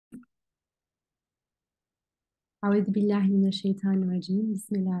أعوذ بالله من الشيطان الرجيم.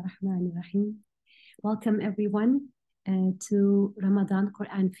 بسم الله الرحمن الرحيم. Welcome everyone to Ramadan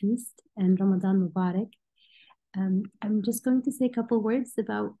Quran Feast and Ramadan Mubarak. I'm just going to say a couple words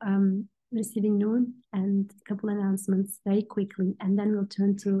about receiving Noor and a couple announcements very quickly, and then we'll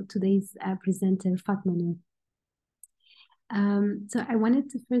turn to today's presenter, Fatmanur. So I wanted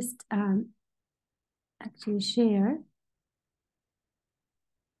to first actually share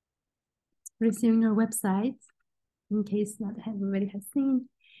receiving Noor website, in case not everybody has seen.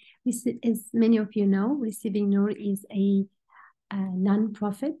 As many of you know, Receiving Noor is a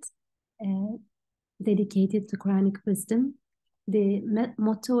non-profit dedicated to Quranic wisdom. The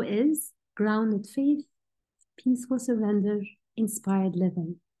motto is grounded faith, peaceful surrender, inspired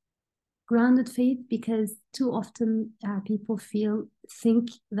living. Grounded faith because too often people think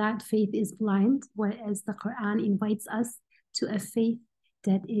that faith is blind, whereas the Quran invites us to a faith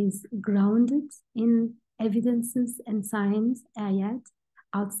that is grounded in evidences and signs, ayat,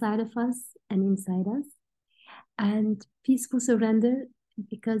 outside of us and inside us. And peaceful surrender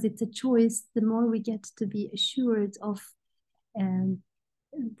because it's a choice. The more we get to be assured of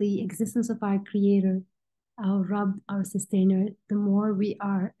the existence of our creator, our Rabb, our sustainer, the more we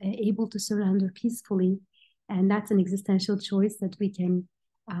are able to surrender peacefully. And that's an existential choice that we can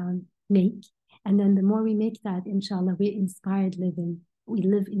make. And then the more we make that, inshallah, we're inspired living. We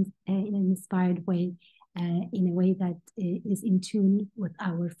live in an inspired way, in a way that is in tune with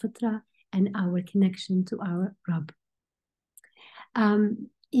our fitrah and our connection to our Rabb.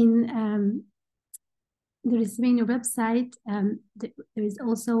 In the Receiving Noor website, there is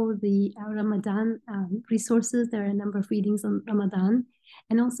also the Ramadan resources. There are a number of readings on Ramadan.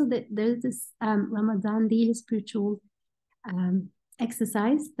 And also there's this Ramadan daily spiritual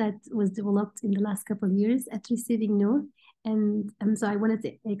exercise that was developed in the last couple of years at Receiving Noor. And so I wanted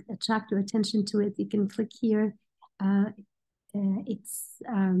to attract your attention to it. You can click here. It's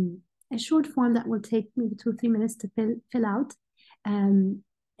a short form that will take maybe 2 or 3 minutes to fill out. And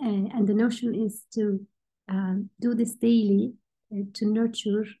the notion is to do this daily to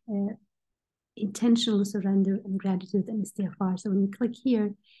nurture intentional surrender and gratitude and istighfar. So when you click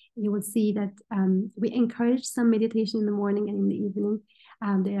here, you will see that we encourage some meditation in the morning and in the evening.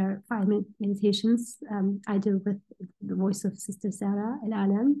 There are 5-minute meditations, either with the voice of Sister Sarah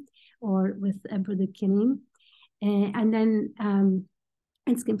Al-Alam or with Brother Kareem. And then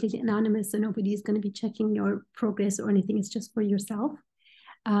it's completely anonymous, so nobody is going to be checking your progress or anything. It's just for yourself.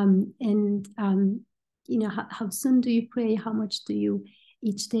 You know, how soon do you pray? How much do you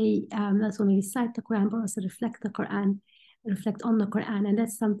each day not only recite the Quran, but also reflect on the Quran. And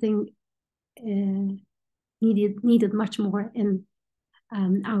that's something needed much more in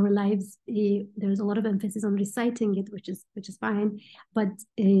our lives. There's a lot of emphasis on reciting it, which is fine, but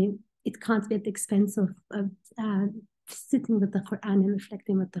it can't be at the expense of sitting with the Quran and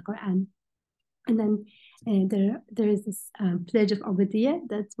reflecting with the Quran. And then there is this pledge of Ubudiyya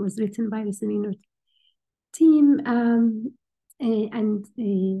that was written by the Receiving Noor team, and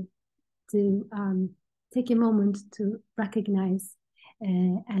to take a moment to recognize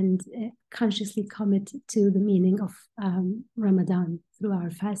and consciously commit to the meaning of Ramadan. Through our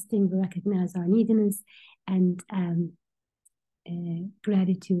fasting, we recognize our neediness and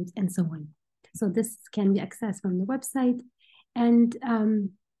gratitude and so on. So this can be accessed from the website. And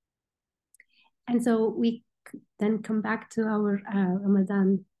so we then come back to our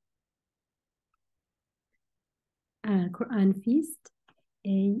Ramadan Quran Feast.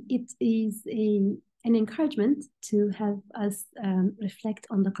 It is an encouragement to have us reflect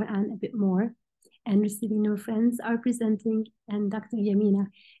on the Quran a bit more. And Receiving Noor friends are presenting, and Dr. Yamina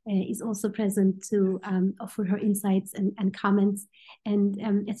is also present to offer her insights and comments. And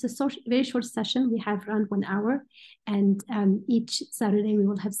it's a very short session. We have around 1 hour, and each Saturday we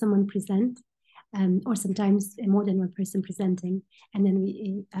will have someone present, or sometimes more than one person presenting. And then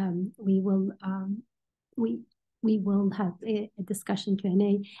we will have a discussion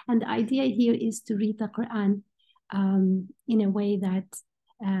Q&A. And the idea here is to read the Quran in a way that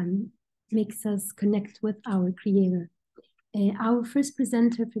makes us connect with our Creator. Our first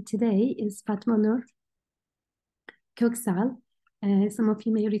presenter for today is Fatmanur Köksal. Some of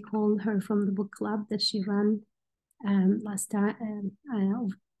you may recall her from the book club that she ran last time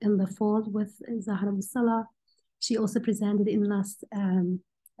in the fall with Zahra Musala. She also presented in last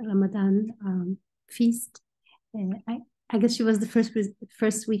Ramadan Feast. I guess she was the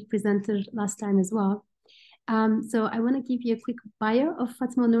first week presenter last time as well. So I want to give you a quick bio of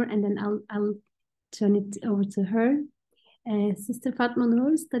Fatmanur, and then I'll turn it over to her. Sister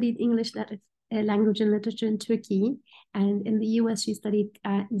Fatmanur studied English language and literature in Turkey, and in the US she studied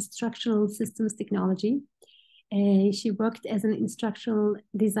instructional systems technology. She worked as an instructional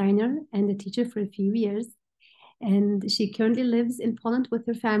designer and a teacher for a few years. And she currently lives in Poland with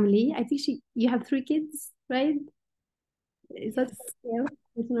her family. I think you have 3 kids, right? Is that yeah?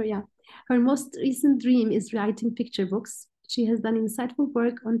 Yeah. Her most recent dream is writing picture books. She has done insightful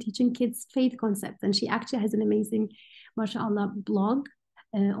work on teaching kids faith concepts, and she actually has an amazing, mashallah, blog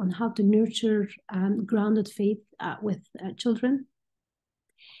on how to nurture grounded faith with children.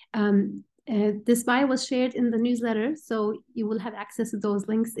 This bio was shared in the newsletter, so you will have access to those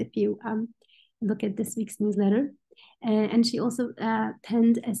links if you look at this week's newsletter. And she also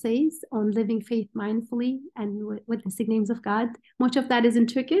penned essays on living faith mindfully and witnessing names of God. Much of that is in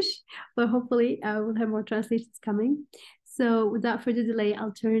Turkish, but hopefully we'll have more translations coming. So without further delay,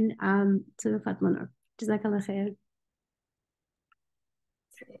 I'll turn to Fatmanur. Jazakallah khair.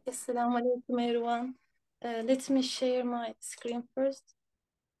 Assalamu Alaykum, everyone. Let me share my screen first.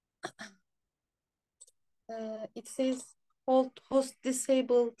 It says hold host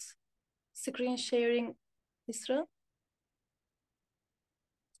disabled screen sharing, Isra.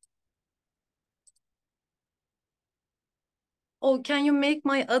 Oh, can you make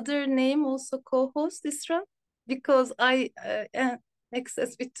my other name also co-host, Isra? Because I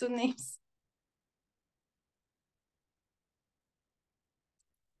access with 2 names.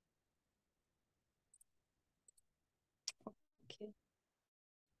 Okay.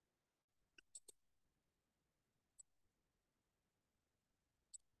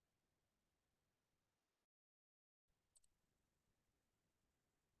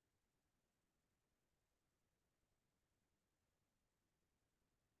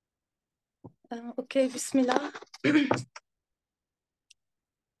 Okay, Bismillah.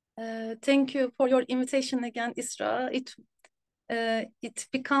 Thank you for your invitation again, Isra. It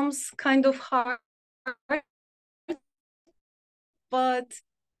becomes kind of hard, but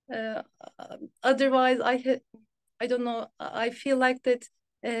otherwise I don't know, I feel like that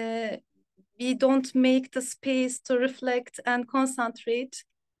we don't make the space to reflect and concentrate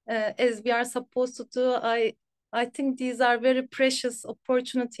as we are supposed to do. I think these are very precious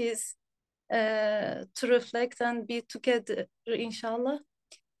opportunities to reflect and be together, inshallah.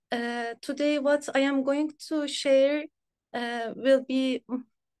 Today what I am going to share will be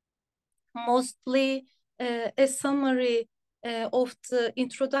mostly a summary of the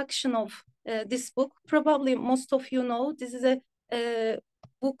introduction of this book. Probably most of you know this is a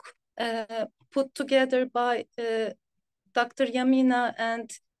book put together by Dr. Yamina and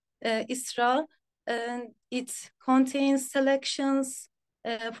Isra, and it contains selections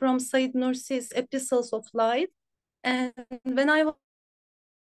from Said Nursi's Epistles of Light. And when I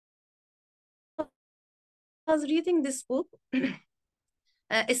was reading this book,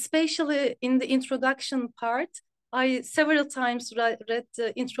 especially in the introduction part, I several times read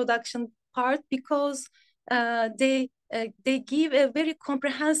the introduction part because they give a very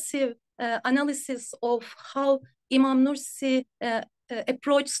comprehensive analysis of how Imam Nursi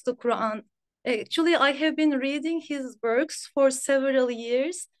approaches the Quran. Actually, I have been reading his works for several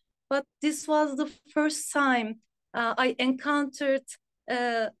years, but this was the first time I encountered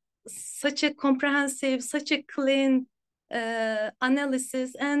such a comprehensive, such a clean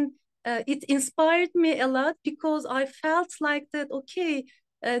analysis, and it inspired me a lot because I felt like that, okay,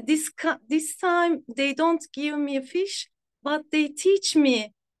 this time they don't give me a fish, but they teach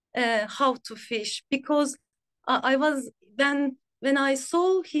me how to fish, because I was when I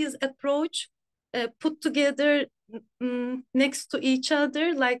saw his approach put together next to each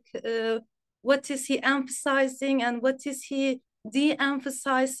other, like what is he emphasizing and what is he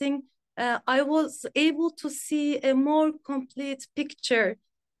de-emphasizing, I was able to see a more complete picture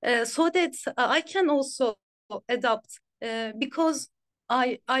so that I can also adapt because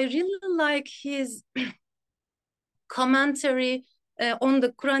I really like his commentary on the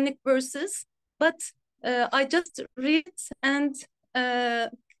Quranic verses, but I just read and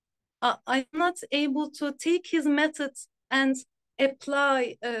I'm not able to take his methods and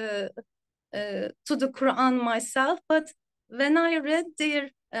apply to the Quran myself. But when I read their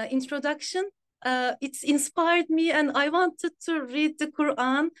introduction, it inspired me, and I wanted to read the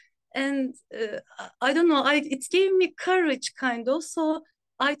Quran. And I don't know, it gave me courage, kind of. So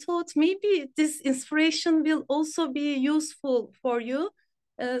I thought maybe this inspiration will also be useful for you.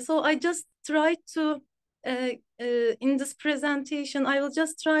 So I just tried to, in this presentation, I will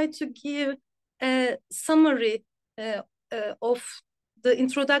just try to give a summary of the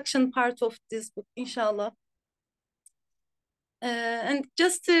introduction part of this book, inshallah. And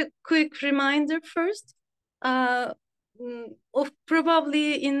just a quick reminder first, of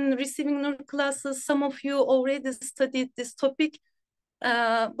probably in receiving Nur classes, some of you already studied this topic,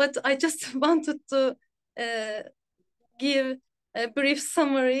 but I just wanted to give a brief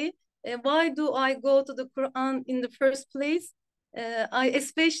summary. Why do I go to the Quran in the first place? I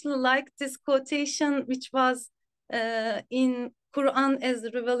especially like this quotation, which was in Quran as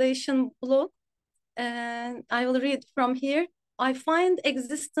the Revelation book. And I will read from here. I find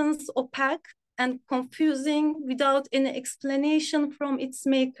existence opaque and confusing without any explanation from its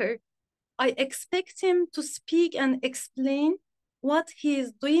maker. I expect him to speak and explain what he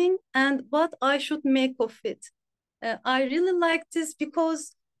is doing and what I should make of it. I really like this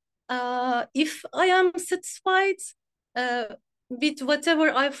because if I am satisfied with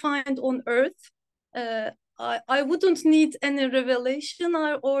whatever I find on earth, uh, I wouldn't need any revelation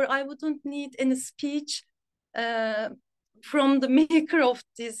or I wouldn't need any speech uh, from the maker of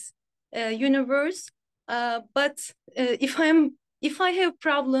this universe. But if I have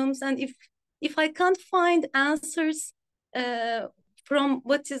problems and if I can't find answers from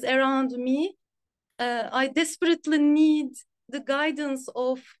what is around me, I desperately need the guidance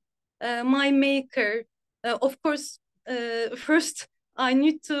of my maker. Of course, first I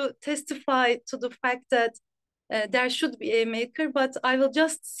need to testify to the fact that there should be a maker, but I will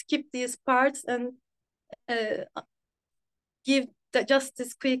just skip these parts and give just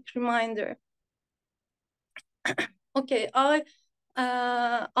this quick reminder. Okay, I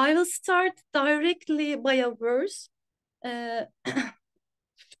will start directly by a verse,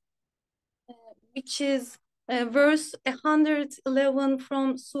 which is verse 111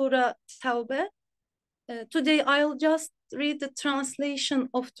 from Surah Tawbah. Today I'll just read the translation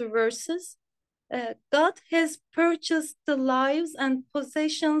of the verses. God has purchased the lives and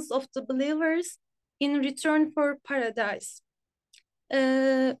possessions of the believers in return for paradise.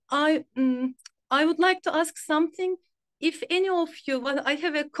 I would like to ask something. If any of you, well, I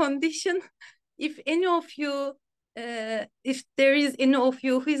have a condition. If any of you, if there is any of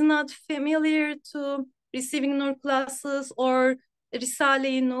you who is not familiar to receiving Nur classes or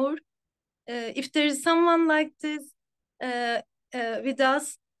Risale-i Nur, if there is someone like this with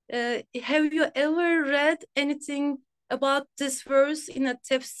us, have you ever read anything about this verse in a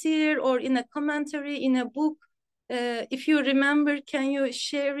tafsir or in a commentary in a book? If you remember, can you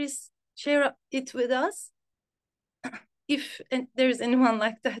share it with us? If there is anyone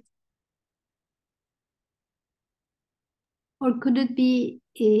like that. Or could it be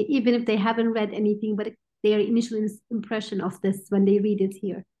even if they haven't read anything, but their initial impression of this when they read it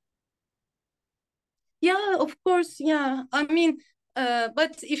here? Yeah, of course. Yeah, I mean,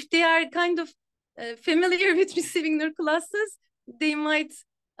 but if they are kind of familiar with receiving their classes, they might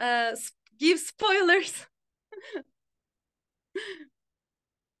give spoilers.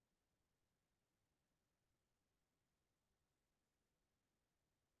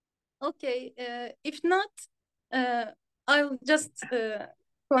 Okay, if not, I'll just I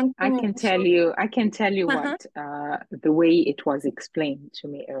continue. can tell you, what the way it was explained to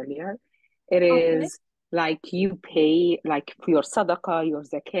me earlier. It Okay. is like you pay like for your sadaqah, your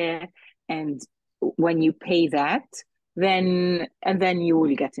zakah, and when you pay that, then you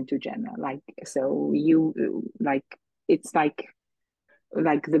will get into Jannah. Like so you like it's like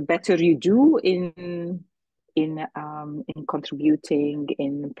the better you do in contributing,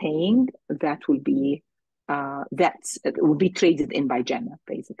 in paying, that will be traded in by Jannah,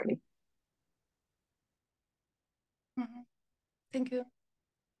 basically. Thank you.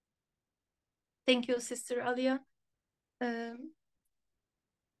 Thank you, Sister Alia.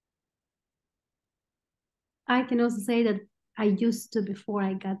 I can also say that I used to, before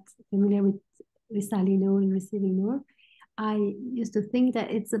I got familiar with Risale-i Nur and receiving Nur, I used to think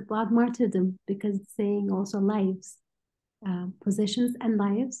that it's about martyrdom because it's saying also lives, possessions and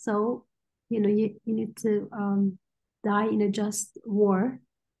lives. So, you need to die in a just war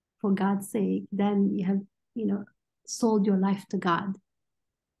for God's sake. Then you have, sold your life to God.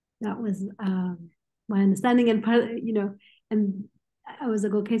 That was my understanding, and and I was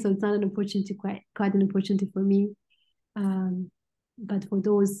like, okay, so it's not an opportunity, quite an opportunity for me. But for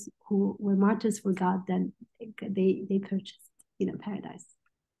those who were martyrs for God, then they purchased, paradise.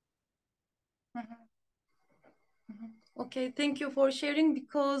 Okay, thank you for sharing,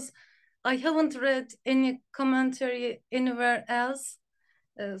 because I haven't read any commentary anywhere else.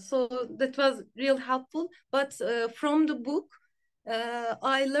 So that was real helpful. But from the book,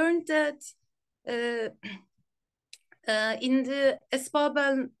 I learned that in the Asbab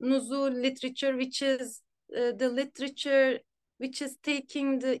al-Nuzul literature, which is the literature which is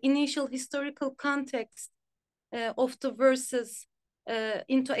taking the initial historical context of the verses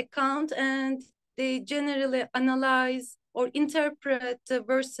into account, and they generally analyze or interpret the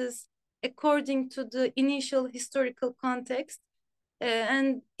verses according to the initial historical context.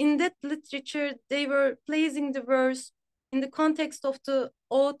 And in that literature, they were placing the verse in the context of the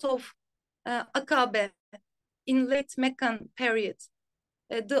oath of Akabe in late Meccan period.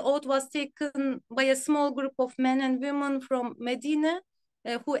 The oath was taken by a small group of men and women from Medina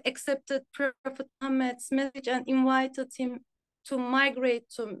who accepted Prophet Muhammad's message and invited him to migrate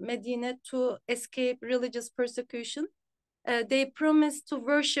to Medina to escape religious persecution. They promised to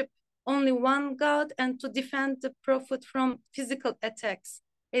worship only one God and to defend the Prophet from physical attacks,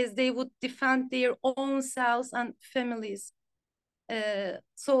 as they would defend their own selves and families.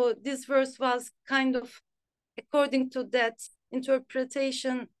 So this verse was kind of, according to that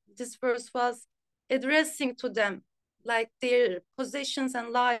interpretation, this verse was addressing to them, like their possessions and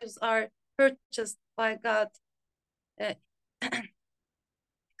lives are purchased by God,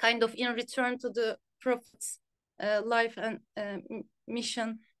 kind of in return to the Prophet's life and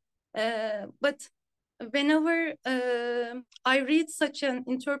mission. But whenever I read such an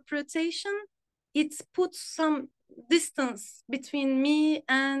interpretation, it puts some distance between me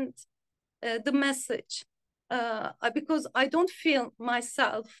and the message, because I don't feel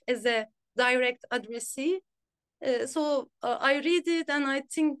myself as a direct addressee. So I read it and I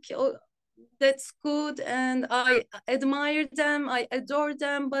think, oh, that's good, and I admire them, I adore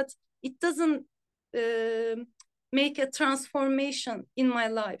them, but it doesn't make a transformation in my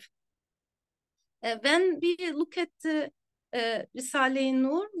life. When we look at the Risale-i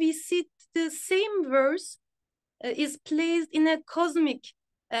Nur, we see the same verse is placed in a cosmic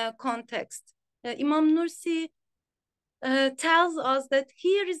context. Imam Nursi tells us that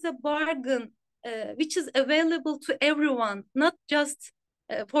here is a bargain which is available to everyone, not just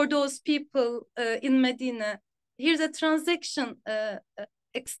for those people in Medina. Here's a transaction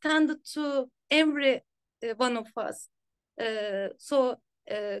extended to every one of us. So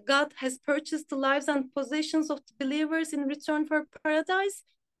God has purchased the lives and possessions of the believers in return for paradise.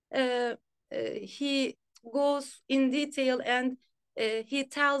 He goes in detail and he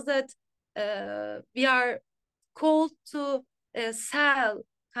tells that we are called to sell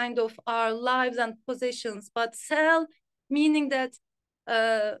kind of our lives and possessions, but sell meaning that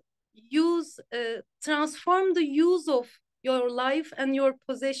transform the use of your life and your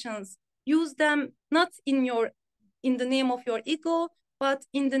possessions. Use them not in the name of your ego, but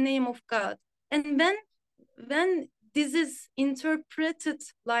in the name of God. And when this is interpreted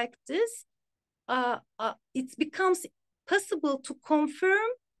like this, it becomes possible to confirm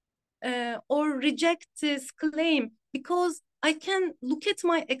or reject this claim, because I can look at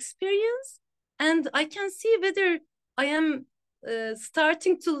my experience and I can see whether I am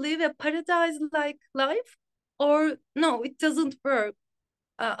starting to live a paradise-like life or no, it doesn't work.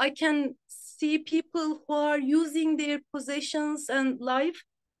 I can see people who are using their possessions and life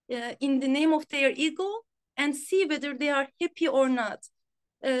in the name of their ego and see whether they are happy or not.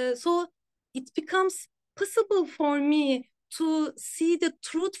 So it becomes possible for me to see the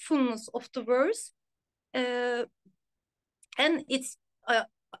truthfulness of the verse, and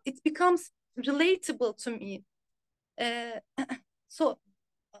it becomes relatable to me. So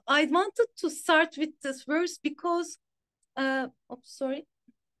I wanted to start with this verse because,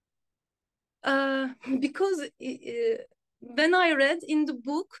 because when I read in the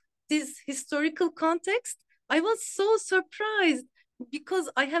book this historical context, I was so surprised because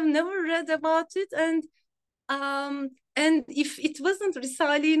I have never read about it, and if it wasn't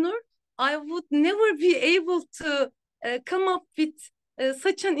Risale-i Nur, I would never be able to come up with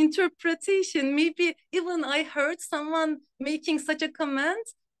such an interpretation. Maybe even I heard someone making such a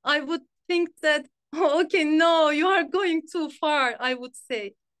comment, I would think that, oh, okay, no, you are going too far, I would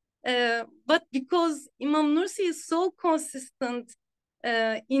say. But because Imam Nursi is so consistent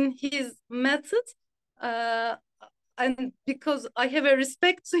in his method, and because I have a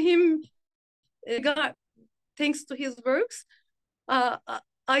respect to him, thanks to his works,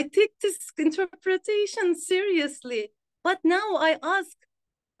 I take this interpretation seriously. But now I ask,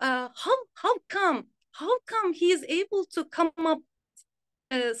 how come he is able to come up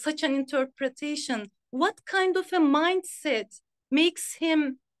such an interpretation? What kind of a mindset makes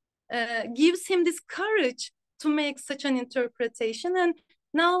him, gives him this courage to make such an interpretation? And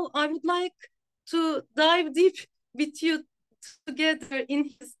now I would like to dive deep with you together in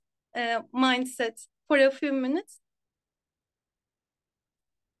his mindset for a few minutes.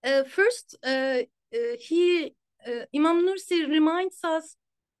 First, Imam Nursi reminds us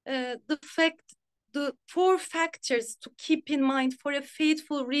the 4 factors to keep in mind for a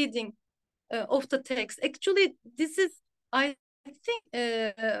faithful reading of the text. Actually, this is, I think,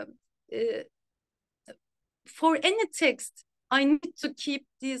 for any text, I need to keep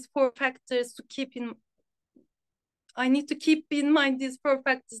these 4 factors to keep I need to keep in mind these four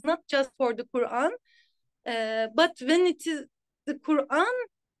factors, not just for the Quran, but when it is the Quran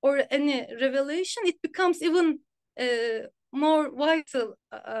or any revelation, it becomes even more vital,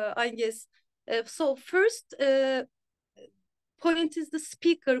 I guess. So first point is the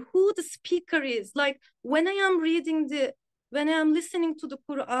speaker, who the speaker is. Like when I am listening to the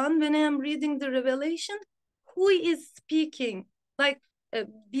Quran, when I am reading the revelation, who is speaking? Like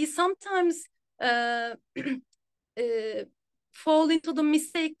we sometimes fall into the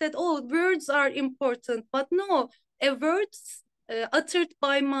mistake that, oh, words are important, but no, a word uttered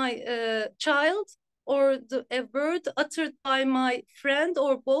by my child, or a word uttered by my friend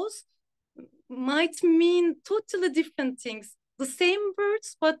or boss might mean totally different things. The same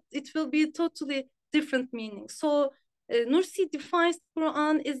words, but it will be totally different meaning. So Nursi defines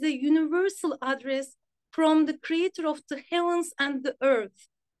Quran as a universal address from the creator of the heavens and the earth.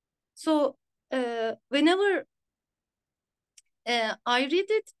 So whenever I read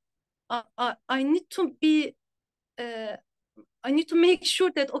it, I need to be, I need to make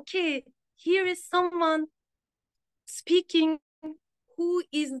sure that, okay, here is someone speaking who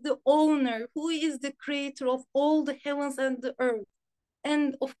is the owner, who is the creator of all the heavens and the earth.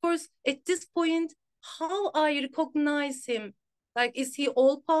 And of course, at this point, how I recognize him, like, is he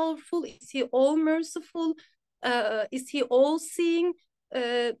all powerful? Is he all merciful? Is he all seeing?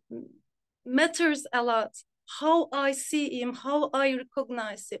 Matters a lot. How I see him, how I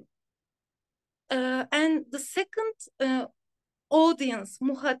recognize him. And the second audience,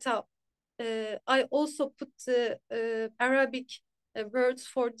 muhatab, I also put Arabic words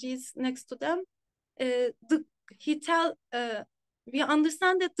for these next to them. We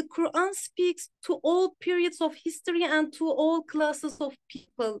understand that the Quran speaks to all periods of history and to all classes of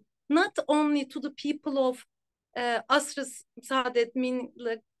people, not only to the people of Asr Saadet, meaning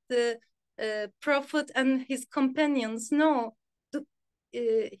like the Prophet and his companions. No,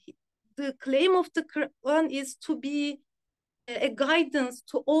 the claim of the Quran is to be a guidance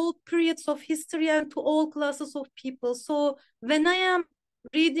to all periods of history and to all classes of people. So when I am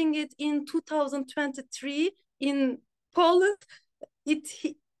reading it in 2023 in Poland,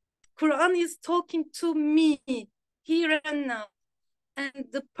 Quran is talking to me here and now. And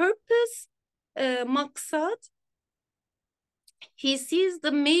the purpose, maksad, he sees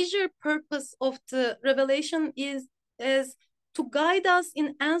the major purpose of the revelation is as to guide us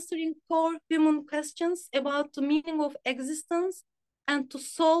in answering core human questions about the meaning of existence and to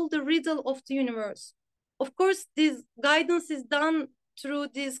solve the riddle of the universe. Of course, this guidance is done through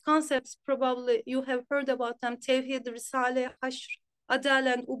these concepts. Probably you have heard about them: Tevhid, Risale, Hashr, Adal,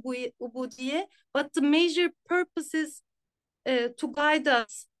 and Ubudiyye. But the major purpose is to guide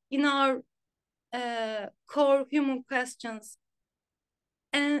us in our core human questions.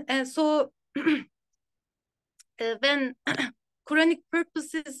 And so when Quranic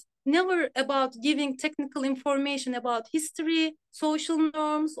purpose is never about giving technical information about history, social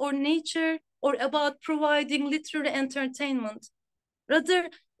norms, or nature, or about providing literary entertainment. Rather,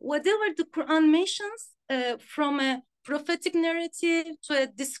 whatever the Quran mentions, from a prophetic narrative to a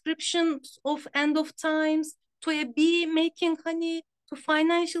description of end of times, to a bee making honey, to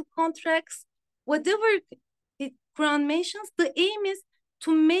financial contracts, whatever the Quran mentions, the aim is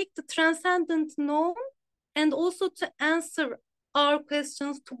to make the transcendent known and also to answer our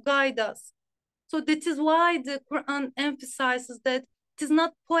questions, to guide us. So that is why the Quran emphasizes that it is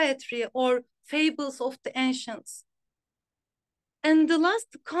not poetry or fables of the ancients. And the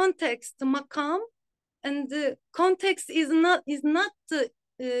last context, the maqam, and the context is not the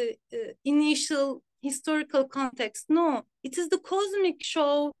initial historical context. No, it is the cosmic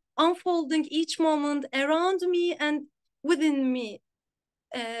show unfolding each moment around me and within me.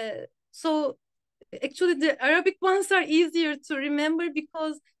 So actually the Arabic ones are easier to remember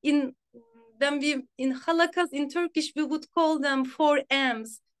because in halakas in Turkish we would call them 4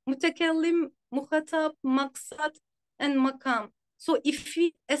 M's: Mutekellim, Muhatab, Maksat, and Makam. So if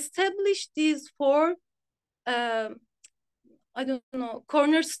we establish these 4 I don't know,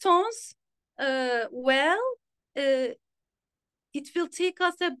 cornerstones well, it will take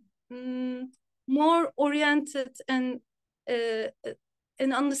us a more oriented and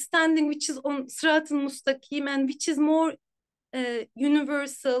an understanding which is on Sırat-ı Mustaqim and which is more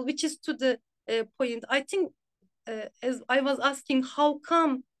universal, which is to the point. I think as I was asking how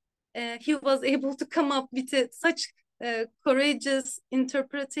come he was able to come up with such courageous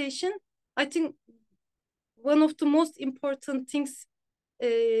interpretation, I think one of the most important things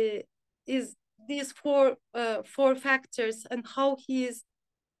is these 4 factors and how he is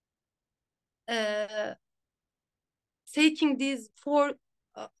taking these 4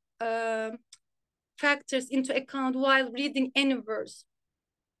 factors into account while reading any verse.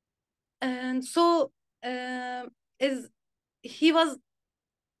 And so as he was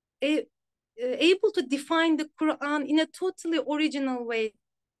able to define the Quran in a totally original way,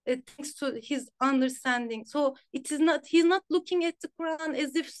 thanks to his understanding. So it is not, he's not looking at the Quran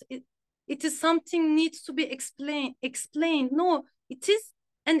as if it is something needs to be explained. No, it is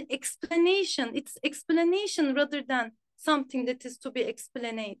an explanation. It's explanation rather than something that is to be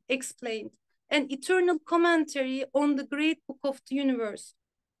explained. An eternal commentary on the great book of the universe.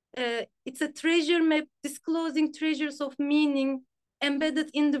 It's a treasure map disclosing treasures of meaning embedded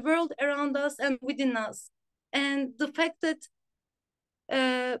in the world around us and within us. And the fact that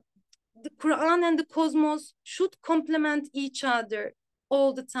the Quran and the cosmos should complement each other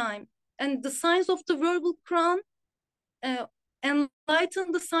all the time. And the science of the verbal Quran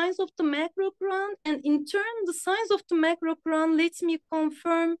enlighten the science of the macro Quran, and in turn, the science of the macro Quran lets me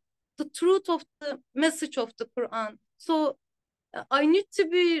confirm the truth of the message of the Quran. So I need to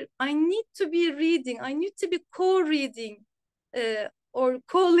be reading, I need to be co-reading or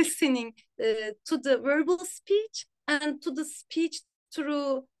co-listening to the verbal speech and to the speech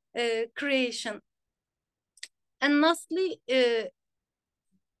through creation. And lastly,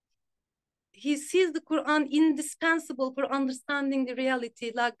 he sees the Quran indispensable for understanding the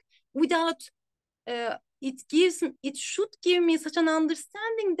reality. Like without it should give me such an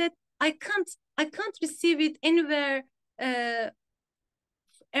understanding that I can't receive it anywhere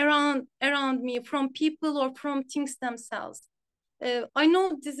around me, from people or from things themselves. I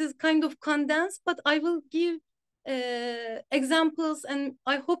know this is kind of condensed, but I will give examples, and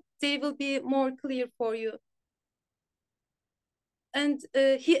I hope they will be more clear for you. And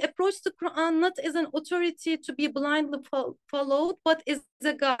he approached the Quran not as an authority to be blindly followed, but as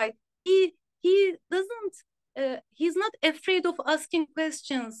a guide. He doesn't. He's not afraid of asking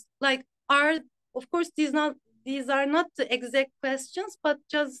questions. Like, of course these are not the exact questions, but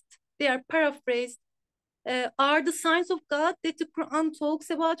just they are paraphrased. Are the signs of God that the Quran talks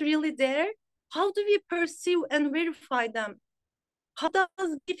about really there? How do we perceive and verify them? How does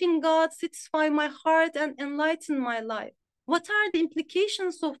belief in God satisfy my heart and enlighten my life? What are the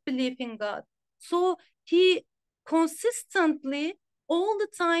implications of belief in God? So he consistently, all the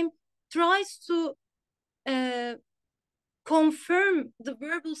time, tries to confirm the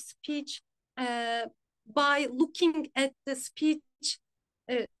verbal speech by looking at the speech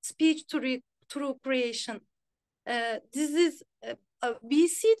through creation. This is we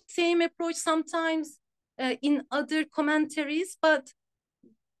see the same approach sometimes in other commentaries, but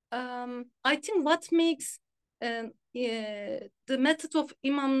I think what makes the method of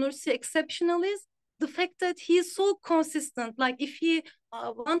Imam Nursi exceptional is the fact that he is so consistent. Like if he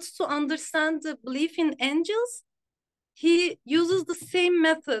wants to understand the belief in angels, he uses the same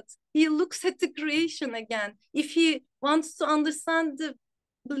method. He looks at the creation again. If he wants to understand the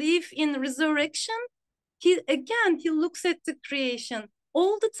belief in resurrection, he looks at the creation.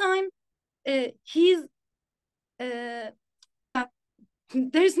 All the time,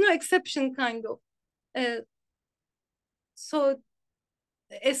 there's no exception, kind of. So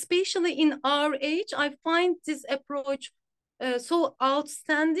especially in our age, I find this approach so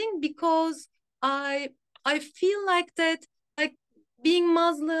outstanding, because I feel like that, like being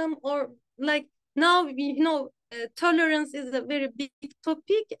Muslim, or like now, tolerance is a very big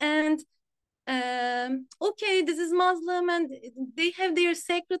topic, and okay, this is Muslim and they have their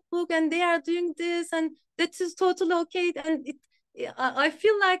sacred book and they are doing this, and that is totally okay. And I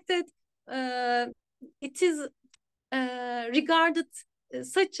feel like that it is regarded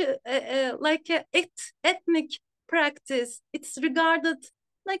such like a ethnic practice. It's regarded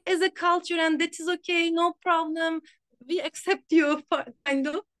like as a culture, and that is okay, no problem. We accept you, kind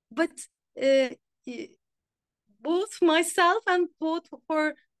of. But both myself and both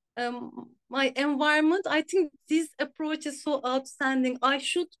for my environment, I think this approach is so outstanding. I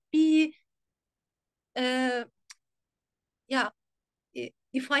should be, if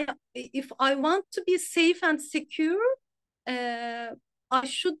I want to be safe and secure, I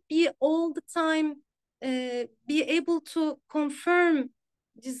should be all the time be able to confirm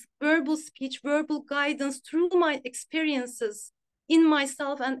this verbal speech, verbal guidance through my experiences in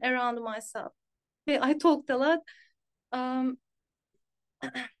myself and around myself. Okay, I talked a lot.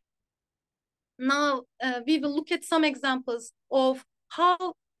 Now we will look at some examples of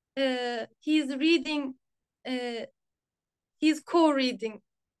how he is reading, he is co-reading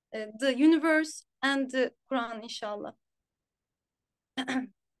the universe and the Quran, inshallah.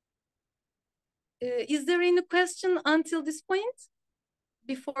 Is there any question until this point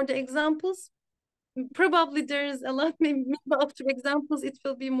before the examples? Probably there is a lot, maybe after examples it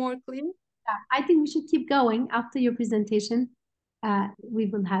will be more clear. I think we should keep going after your presentation. We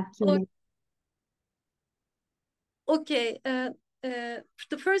will have Q&A. Okay,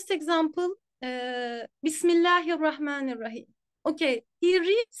 the first example, Bismillahirrahmanirrahim. Okay, he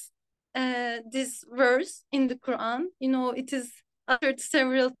reads this verse in the Quran. You know, it is uttered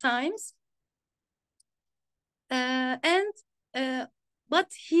several times.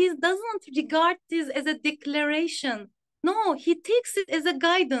 But he doesn't regard this as a declaration. No, he takes it as a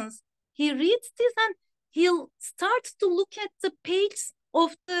guidance. He reads this and he'll start to look at the page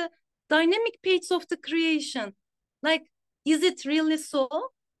of the dynamic page of the creation. Like, is it really so?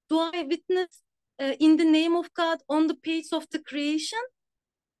 Do I witness in the name of God on the page of the creation?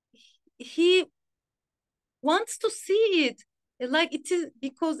 He wants to see it. Like it is,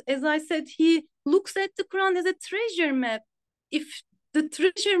 because as I said, he looks at the Quran as a treasure map. If the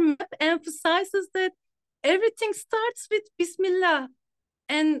treasure map emphasizes that everything starts with Bismillah,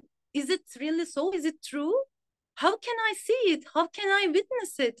 and is it really so? Is it true? How can I see it? How can I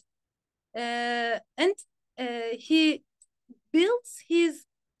witness it? And he builds his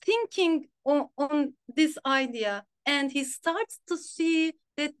thinking on this idea, and he starts to see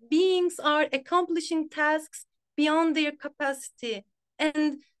that beings are accomplishing tasks beyond their capacity.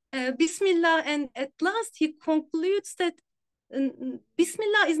 And Bismillah, and at last he concludes that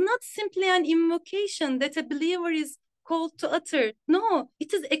Bismillah is not simply an invocation that a believer is called to utter. No,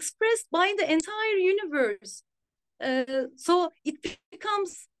 it is expressed by the entire universe. So it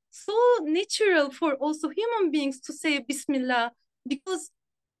becomes so natural for also human beings to say Bismillah, because,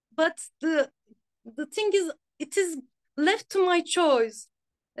 but the thing is, it is left to my choice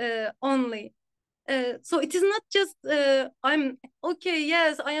only. So it is not just I'm okay,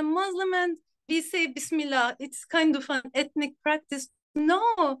 yes, I am Muslim and we say Bismillah. It's kind of an ethnic practice.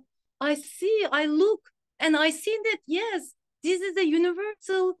 No, I look and I see that yes, this is a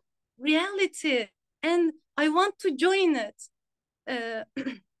universal reality and I want to join it.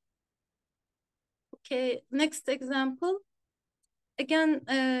 Okay, next example. Again,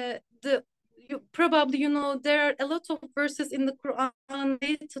 probably you know there are a lot of verses in the Quran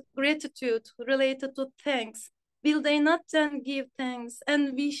related to gratitude, related to thanks. Will they not then give thanks?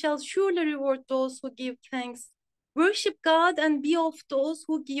 And we shall surely reward those who give thanks. Worship God and be of those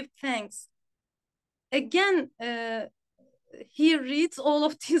who give thanks. Again, he reads all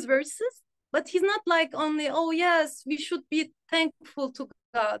of these verses, but he's not like only, oh yes, we should be thankful to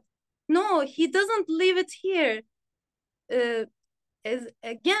God. No, he doesn't leave it here. As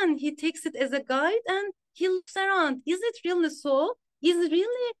again, he takes it as a guide and he looks around. Is it really so? Is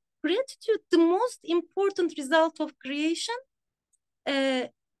really gratitude the most important result of creation?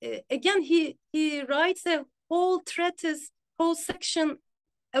 Again, he writes a whole treatise, whole section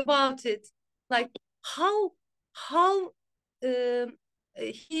about it, like how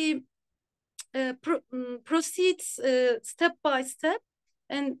he proceeds step by step.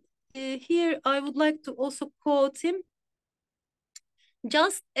 And here I would like to also quote him.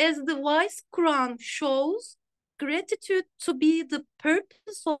 Just as the wise Quran shows gratitude to be the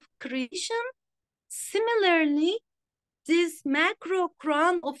purpose of creation, similarly, this macro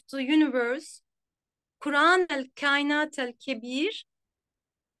Quran of the universe, Quran al-Kainat al-Kebir,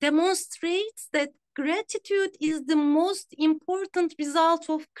 demonstrates that gratitude is the most important result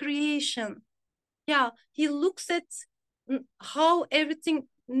of creation. Yeah, he looks at how everything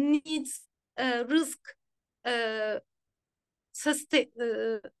needs risk,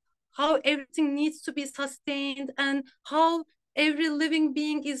 how everything needs to be sustained, and how every living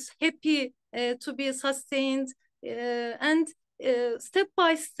being is happy to be sustained. And step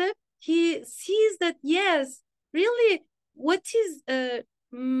by step, he sees that yes, really, what is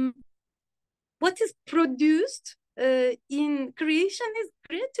produced in creation is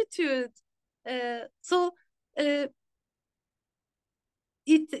gratitude. So it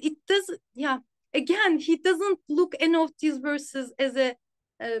does, yeah. Again, he doesn't look any of these verses as a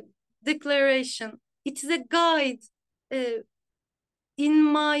declaration. It is a guide in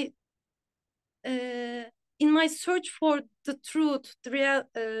my search for the truth, the real,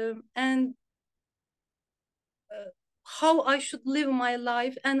 and how I should live my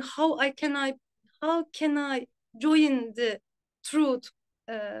life, and how can I join the truth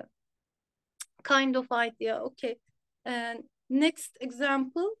kind of idea. Okay, and next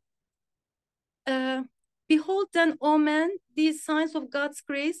example. Behold then, O man, these signs of God's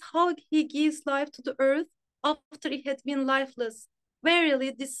grace, how he gives life to the earth after it had been lifeless. Verily,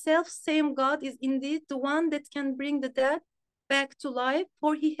 this self-same God is indeed the one that can bring the dead back to life,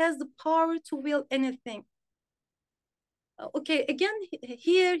 for he has the power to will anything. Okay, again,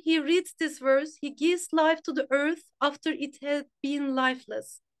 here he reads this verse, he gives life to the earth after it had been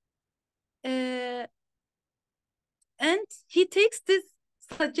lifeless. and he takes this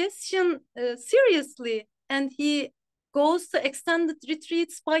suggestion seriously, and he goes to extended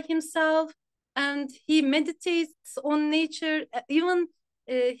retreats by himself, and he meditates on nature. Even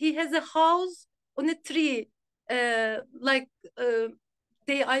he has a house on a tree, like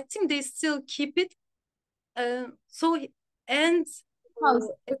I think they still keep it. And House.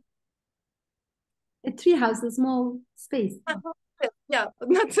 A tree house, a small space. yeah,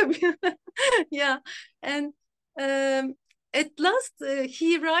 not a yeah, and at last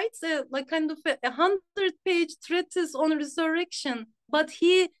he writes like kind of a 100-page treatise on resurrection, but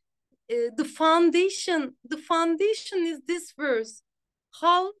the foundation is this verse: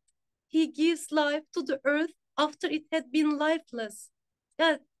 how he gives life to the earth after it had been lifeless.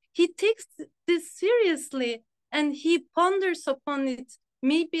 Yeah, he takes this seriously, and he ponders upon it,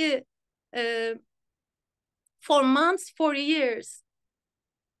 maybe for months, for years.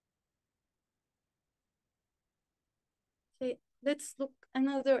 Okay, let's look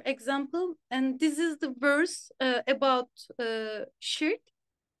another example. And this is the verse about shirk.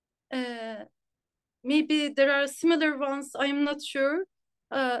 Maybe there are similar ones, I'm not sure.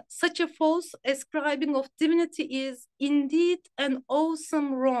 Such a false ascribing of divinity is indeed an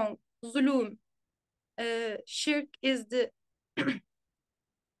awesome wrong, zulum. Shirk is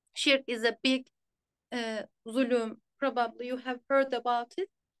shirk is a big zulum. Probably you have heard about it.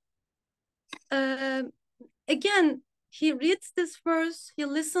 Again, he reads this verse, he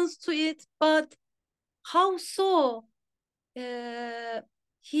listens to it, but how so?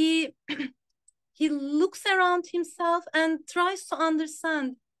 He he looks around himself and tries to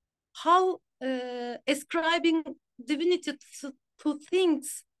understand how ascribing divinity to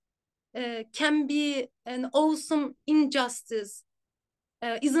things can be an awesome injustice.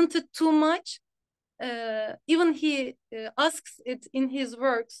 Isn't it too much? Even he asks it in his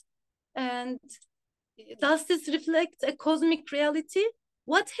works. And does this reflect a cosmic reality?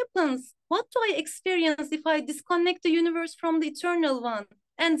 What happens? What do I experience if I disconnect the universe from the eternal one?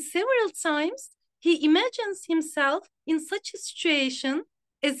 And several times he imagines himself in such a situation,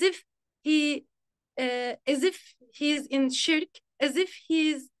 as if he's in shirk, as if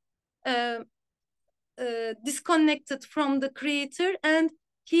he's disconnected from the creator, and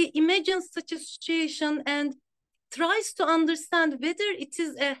he imagines such a situation and tries to understand whether it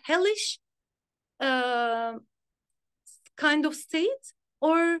is a hellish kind of state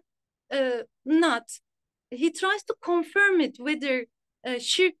or not. He tries to confirm it, whether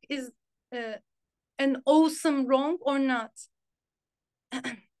shirk is an awesome wrong or not.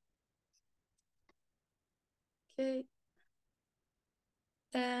 Okay.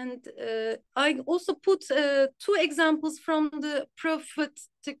 And I also put two examples from the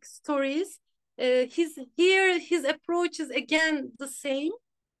prophetic stories. His approach is again the same.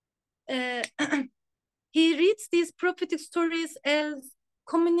 He reads these prophetic stories as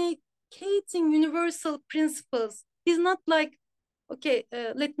communicating universal principles. He's not like, okay,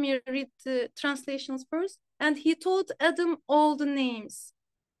 let me read the translations first. And he taught Adam all the names.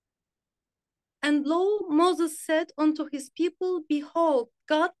 And lo, Moses said unto his people, behold,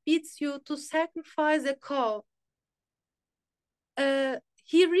 God bids you to sacrifice a cow.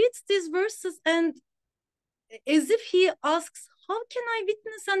 He reads these verses and as if he asks, how can I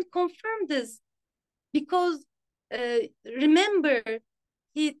witness and confirm this? Because remember,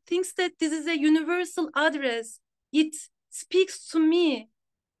 he thinks that this is a universal address. It speaks to me,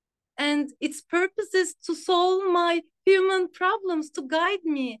 and its purpose is to solve my human problems, to guide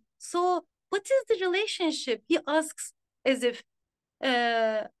me. So what is the relationship? He asks as if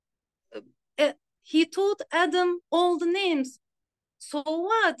he taught Adam all the names. So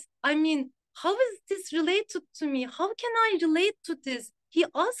what? I mean, how is this related to me? How can I relate to this? He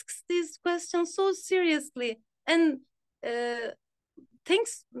asks these questions so seriously. And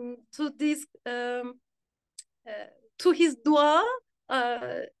thanks to this, to his dua,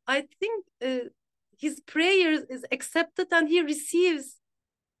 I think his prayer is accepted and he receives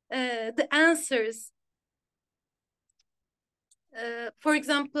the answers. For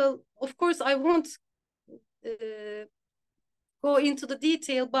example, of course, I won't go into the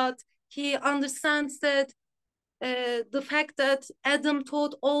detail, but he understands that the fact that Adam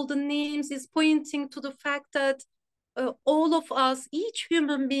taught all the names is pointing to the fact that all of us, each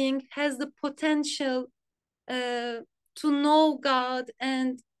human being, has the potential to know God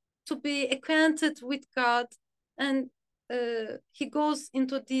and to be acquainted with God. And he goes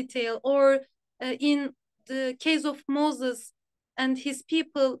into detail. Or in the case of Moses and his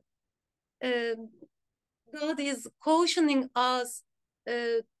people, God is cautioning us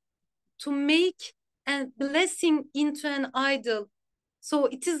to make a blessing into an idol. So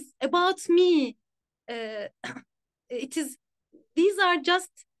it is about me. These are just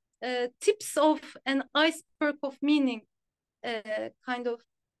tips of an iceberg of meaning, kind of.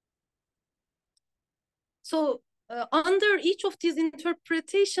 So under each of these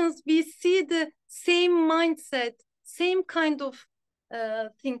interpretations, we see the same mindset, same kind of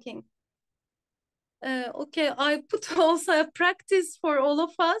thinking. Okay, I put also a practice for all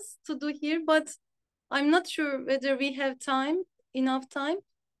of us to do here, but I'm not sure whether we have enough time.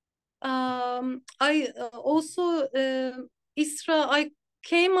 I also, Isra, I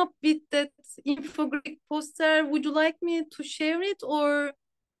came up with that infographic poster. Would you like me to share it, or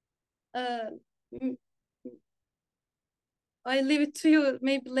I leave it to you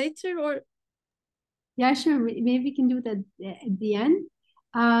maybe later? Or yeah, sure. Maybe we can do that at the end.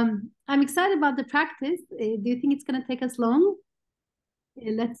 I'm excited about the practice. Do you think it's going to take us long?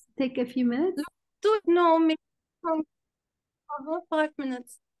 Let's take a few minutes. Do it now, maybe 5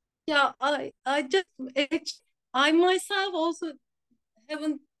 minutes. Yeah, I myself also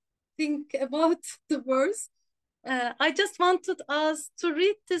haven't think about the verse. I just wanted us to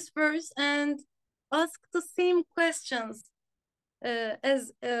read this verse and ask the same questions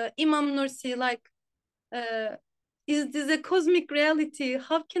as Imam Nursi, like, is this a cosmic reality?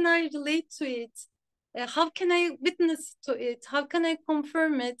 How can I relate to it? How can I witness to it? How can I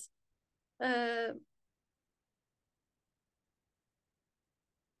confirm it?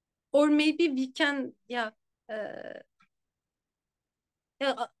 Or maybe we can, yeah,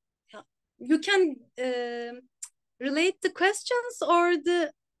 you can relate the questions or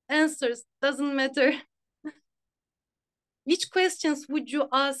the answers, doesn't matter. Which questions would you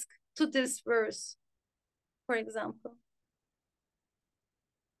ask to this verse, for example?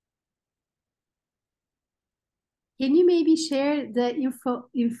 Can you maybe share the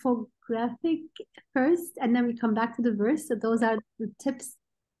infographic first, and then we come back to the verse? So those are the tips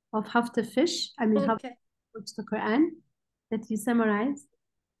of how to fish. I mean, how to approach the Quran that you summarized.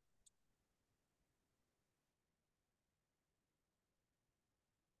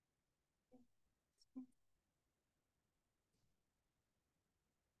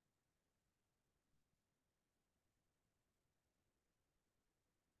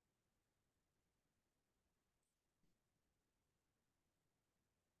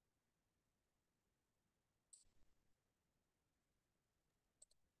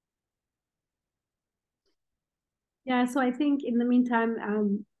 Yeah, so I think in the meantime,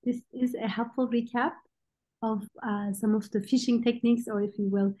 this is a helpful recap of some of the fishing techniques, or if you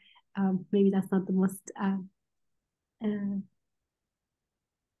will, maybe that's not the most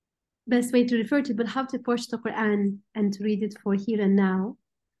best way to refer to, but how to approach the Quran and to read it for here and now.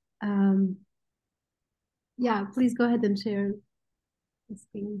 Yeah, please go ahead and share this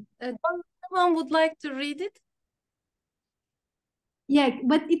thing. Someone would like to read it? Yeah,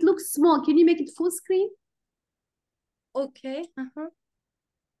 but it looks small. Can you make it full screen? Okay.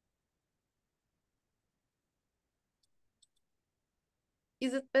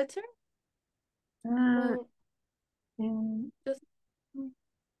 Is it better? Just...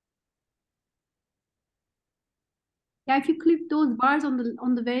 Yeah, if you click those bars on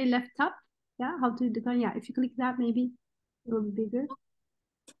the very left top, yeah, how to do? Yeah, if you click that, maybe it will be bigger.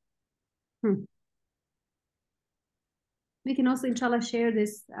 We can also, inshallah, share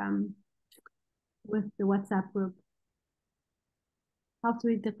this with the WhatsApp group. How to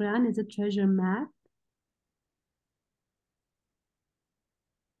read the Quran is a treasure map.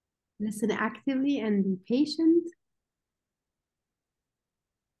 Listen actively and be patient.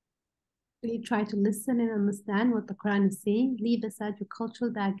 Really try to listen and understand what the Quran is saying. Leave aside your cultural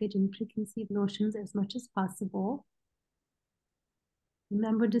baggage and preconceived notions as much as possible.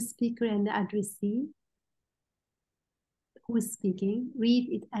 Remember the speaker and the addressee who is speaking. Read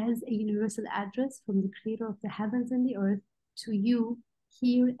it as a universal address from the creator of the heavens and the earth to you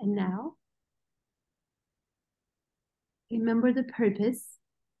here and now. Remember the purpose.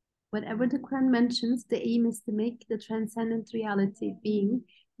 Whatever the Quran mentions, the aim is to make the transcendent reality being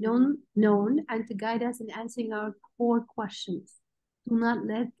known and to guide us in answering our core questions. Do not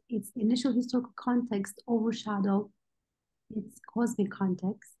let its initial historical context overshadow its cosmic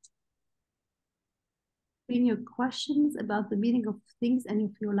context. Bring your questions about the meaning of things and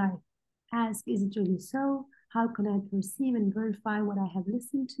of your life. Ask, is it really so? How can I perceive and verify what I have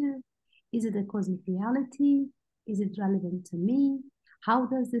listened to? Is it a cosmic reality? Is it relevant to me? How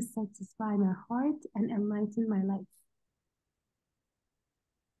does this satisfy my heart and enlighten my life?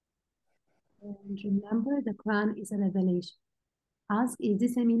 And remember, the Quran is a revelation. Ask, is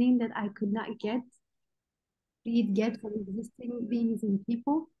this a meaning that I could not get from existing beings and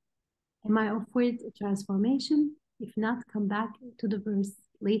people? Am I offered a transformation? If not, come back to the verse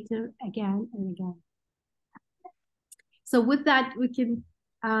later again and again. So with that, we can,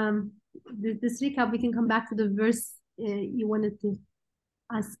 this recap, we can come back to the verse you wanted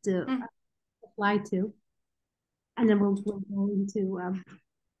us to apply to. And then we'll go into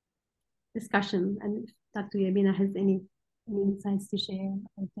discussion. And if Dr. Yamina has any insights to share,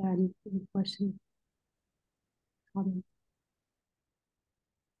 or if there are any questions, comments.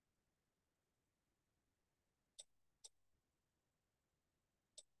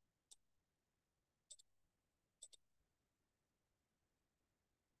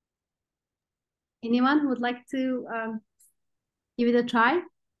 Anyone who would like to give it a try?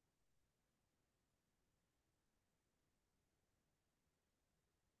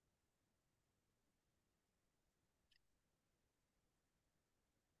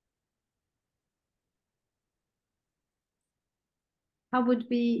 How would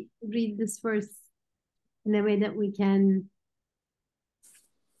we read this verse in a way that we can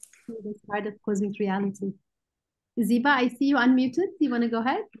see this part of cosmic reality? Ziba, I see you unmuted. Do you want to go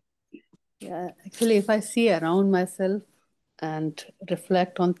ahead? Yeah, actually, if I see around myself and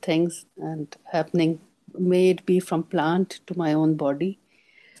reflect on things and happening, may it be from plant to my own body,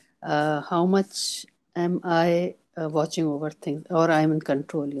 how much am I watching over things, or I'm in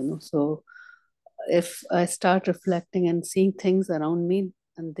control, you know? So if I start reflecting and seeing things around me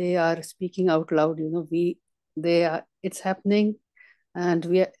and they are speaking out loud, you know, it's happening and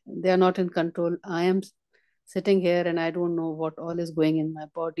they are not in control. I am sitting here and I don't know what all is going in my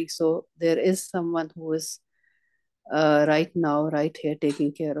body. So there is someone who is right now, right here,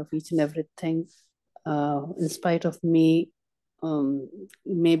 taking care of each and everything, in spite of me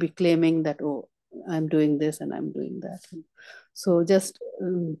maybe claiming that, oh, I'm doing this and I'm doing that. So just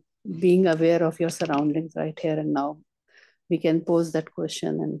being aware of your surroundings right here and now, we can pose that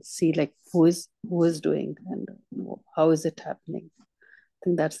question and see like who is doing and how is it happening. I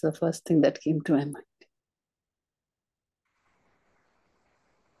think that's the first thing that came to my mind.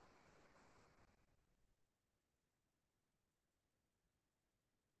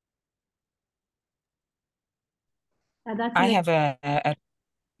 I have I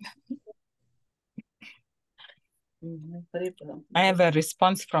have a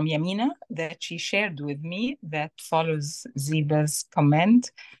response from Yamina that she shared with me that follows Ziba's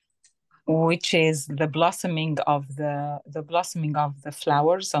comment, which is the blossoming of the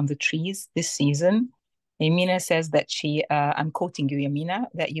flowers on the trees this season. Yamina says that I'm quoting you, Yamina,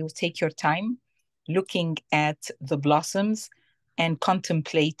 that you take your time looking at the blossoms and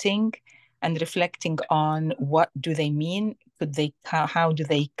contemplating and reflecting on what do they mean, how do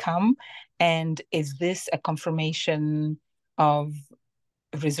they come, and is this a confirmation of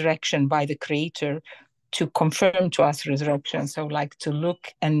resurrection by the Creator to confirm to us resurrection? So like to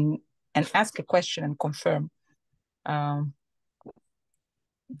look and ask a question and confirm. That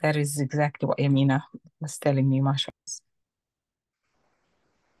is exactly what Yamina was telling me, mashallah.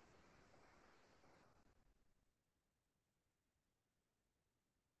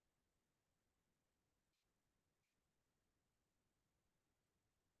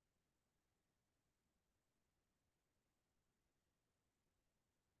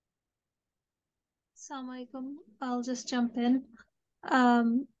 Assalamu Alaykum. I'll just jump in.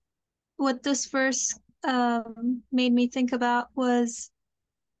 What this verse made me think about was,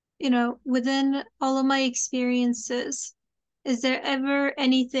 within all of my experiences, is there ever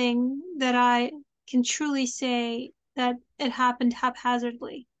anything that I can truly say that it happened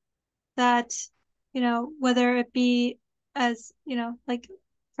haphazardly? That, whether it be as, like,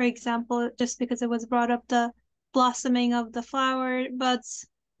 for example, just because it was brought up, the blossoming of the flower buds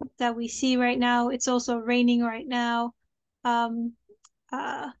that we see right now, it's also raining right now.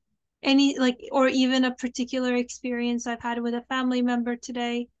 Any or even a particular experience I've had with a family member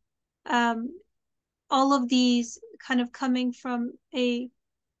today. All of these kind of coming from a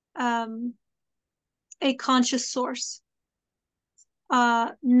conscious source.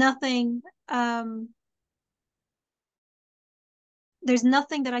 Nothing. There's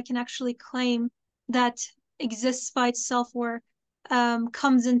nothing that I can actually claim that exists by itself or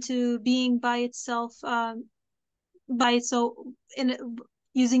comes into being by itself, by its own,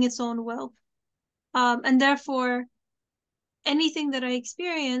 using its own will. And therefore, anything that I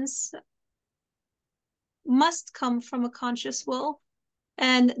experience must come from a conscious will.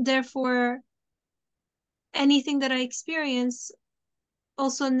 And therefore, anything that I experience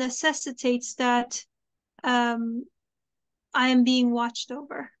also necessitates that I am being watched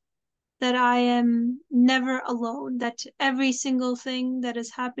over, that I am never alone, that every single thing that is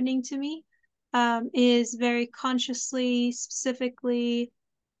happening to me is very consciously, specifically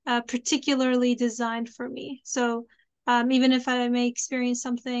particularly designed for me. So even if I may experience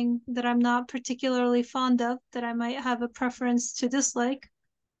something that I'm not particularly fond of, that I might have a preference to dislike,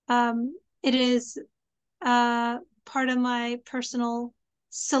 it is part of my personal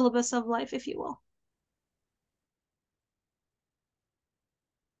syllabus of life, if you will.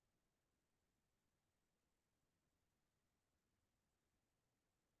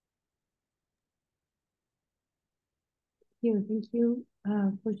 Thank you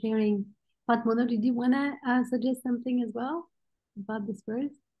for sharing. Fatmanur, did you want to suggest something as well about this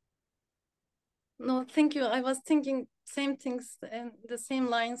verse? No, thank you. I was thinking same things and the same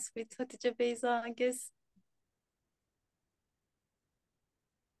lines with Hatice Beyza, I guess.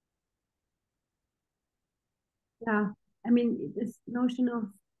 Yeah, I mean, this notion of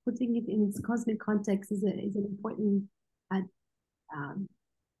putting it in its cosmic context is an important um,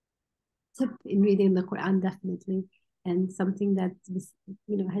 tip in reading the Quran, definitely, and something that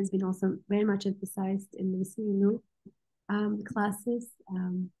has been also very much emphasized in the Muslim classes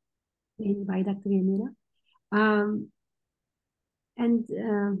made by Dr. Yamina. And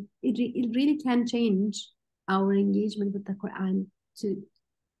it really can change our engagement with the Quran to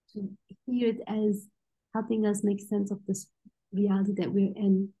hear it as helping us make sense of this reality that we're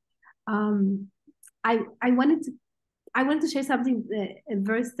in. I wanted to share something, a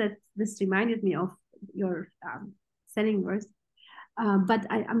verse that this reminded me of your setting verse, but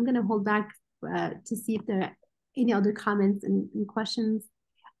I'm going to hold back to see if there are any other comments and questions,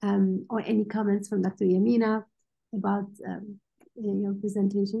 or any comments from Dr. Yamina about your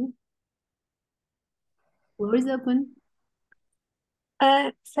presentation. Floor is open.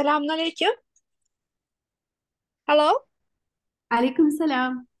 Assalamu Alaykum. Hello. Alaikum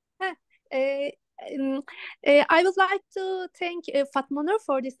salam. I would like to thank Fatmanur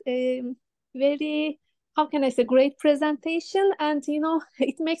for this very, how can I say, great presentation. And,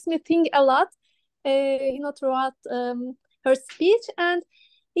 it makes me think a lot, throughout her speech. And,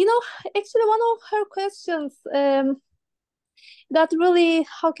 actually one of her questions that really,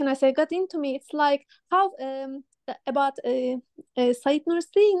 how can I say, got into me. It's like how about Said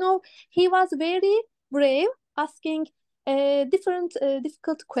Nursi, he was very brave asking different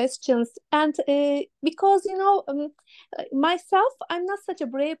difficult questions. And because, myself, I'm not such a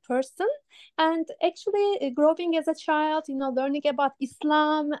brave person. And actually growing as a child, learning about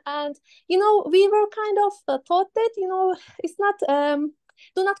Islam, and, we were kind of taught that, it's not,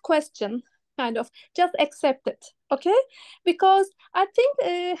 do not question, kind of, just accept it. Okay, because I think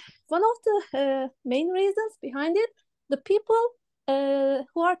one of the main reasons behind it, the people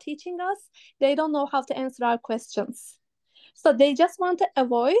who are teaching us, they don't know how to answer our questions. So they just want to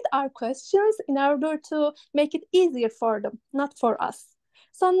avoid our questions in order to make it easier for them, not for us.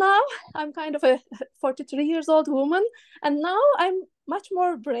 So now I'm kind of a 43 years old woman, and now I'm much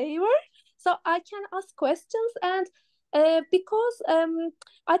more braver. So I can ask questions, and because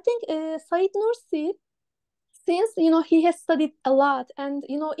I think Said Nursi, since he has studied a lot, and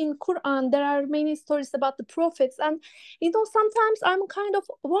in Quran there are many stories about the prophets, and sometimes I'm kind of,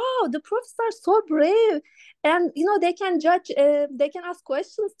 wow, the prophets are so brave, and they can judge, they can ask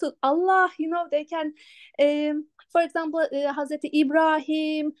questions to Allah, they can, for example, Hazreti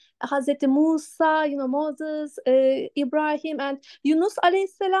Ibrahim, Hazreti Musa, Moses, Ibrahim, and Yunus alayhi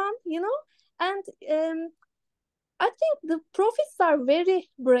salam, and I think the prophets are very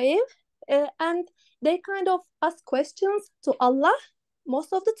brave, and they kind of ask questions to Allah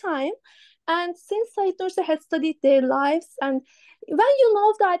most of the time. And since Said Nursi has studied their lives, and when you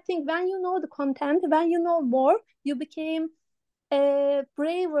know that, I think when you know the content, when you know more, you became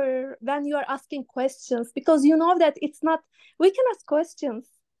braver when you are asking questions, because you know that it's not, we can ask questions.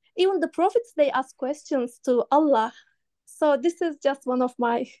 Even the prophets, they ask questions to Allah. So this is just one of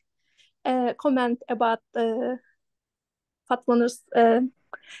my comment about Fatmanur's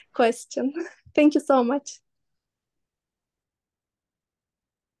question. Thank you so much.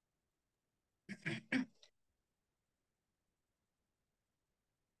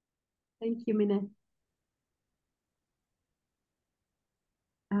 Thank you, Mina.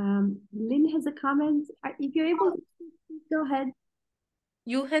 Lynn has a comment. If you're able to go ahead.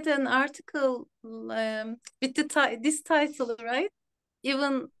 You had an article with this title, right?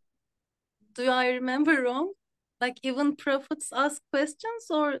 Even, do I remember wrong? Like, even prophets ask questions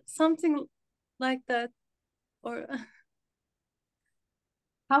or something like that, or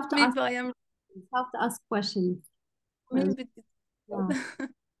How to maybe I am. How to ask questions. Maybe. Yeah.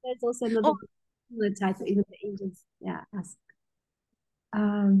 There's also another title, even the angels, ask.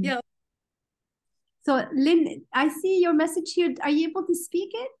 Yeah. So Lynn, I see your message here. Are you able to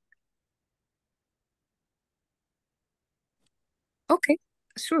speak it? Okay.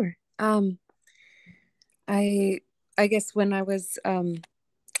 Sure. I guess when I was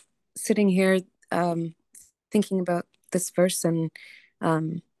sitting here thinking about this verse and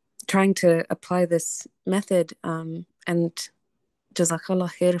trying to apply this method, and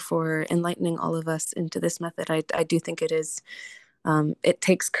Jazakallah khair for enlightening all of us into this method. I do think it is, it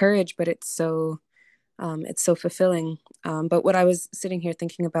takes courage, but it's so fulfilling. But what I was sitting here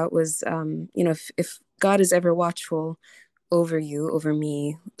thinking about was, if God is ever watchful over you, over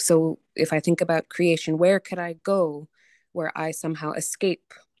me, so if I think about creation, where could I go where I somehow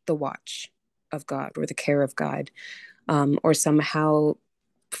escape the watch of God or the care of God, or somehow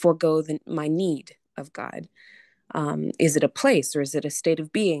forego my need of God? Is it a place or is it a state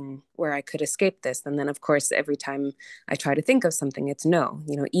of being where I could escape this? And then, of course, every time I try to think of something, it's no.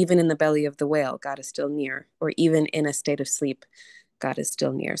 Even in the belly of the whale, God is still near. Or even in a state of sleep, God is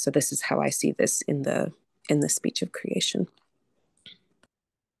still near. So this is how I see this in the speech of creation.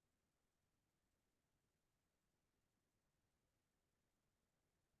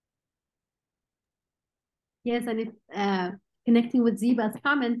 Yes, and if connecting with Ziba's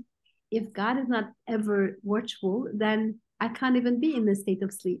comment, if God is not ever watchful, then I can't even be in the state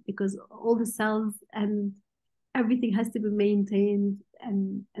of sleep, because all the cells and everything has to be maintained,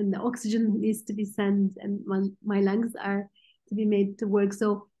 and the oxygen needs to be sent, and my lungs are to be made to work.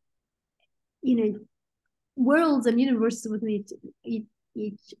 So, worlds and universes within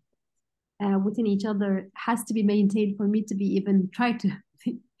within each other has to be maintained for me to be even try to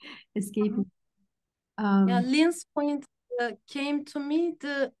escape. Lynn's point came to me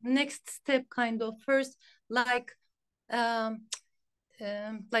the next step, kind of first, like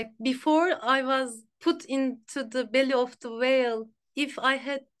before I was put into the belly of the whale, if I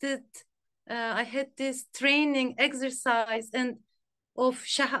had this training exercise and of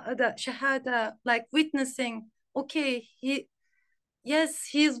shahada, like witnessing, okay, he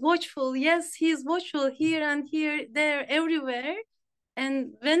is watchful, yes, he is watchful here and here, there, everywhere.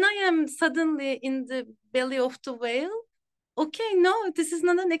 And when I am suddenly in the belly of the whale, okay, no, this is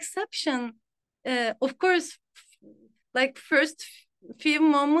not an exception. Of course, like first few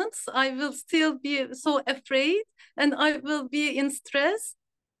moments, I will still be so afraid and I will be in stress.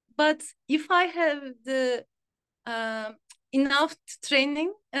 But if I have the enough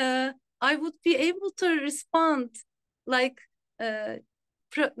training, I would be able to respond like Jonah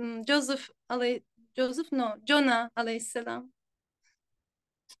alayhi salam.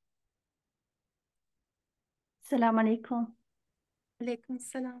 Assalamu Alaykum. Alaykum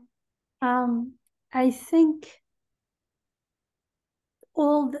salam. I think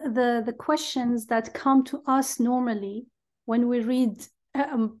all the questions that come to us normally when we read,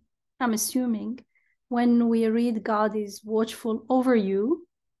 I'm assuming, when we read God is watchful over you,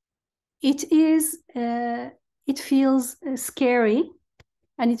 it feels scary,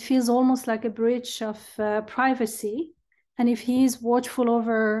 and it feels almost like a breach of privacy. And if he is watchful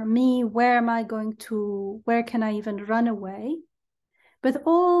over me, where can I even run away? But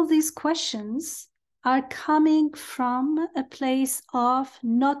all these questions are coming from a place of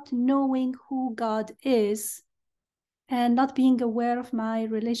not knowing who God is and not being aware of my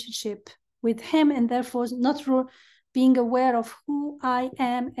relationship with him, and therefore not being aware of who I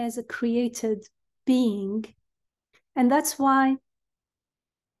am as a created being. And that's why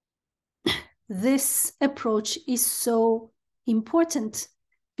this approach is so important,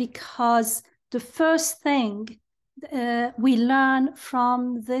 because the first thing we learn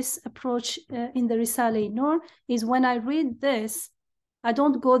from this approach in the Risale-i Nur is, when I read this, I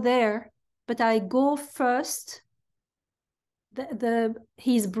don't go there, but I go first.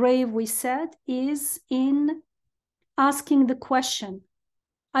 He's brave, we said, is in asking the question.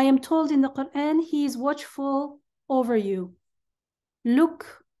 I am told in the Quran, he is watchful over you.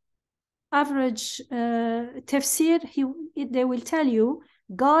 Look, average tafsir, they will tell you,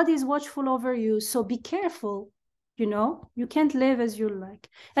 God is watchful over you, so be careful. You can't live as you like.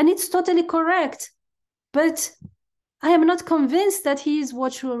 And it's totally correct. But I am not convinced that he is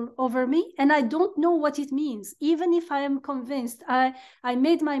watchful over me, and I don't know what it means. Even if I am convinced, I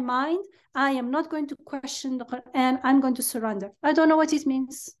made my mind, I am not going to question the Quran, I'm going to surrender. I don't know what it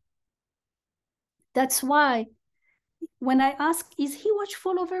means. That's why when I ask, is he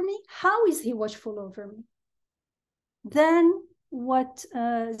watchful over me? How is he watchful over me? Then what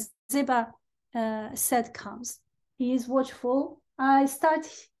Ziba said comes. He is watchful.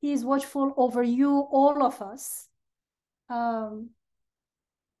 He is watchful over you, all of us. And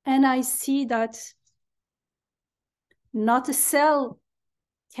I see that not a cell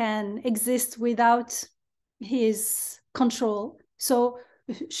can exist without his control. So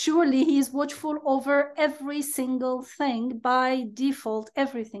surely he is watchful over every single thing by default,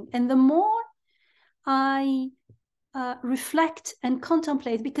 everything. And the more I reflect and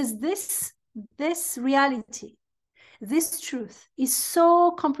contemplate, because this reality, this truth is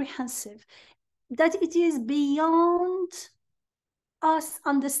so comprehensive that it is beyond us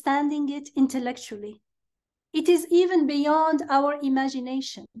understanding it intellectually. It is even beyond our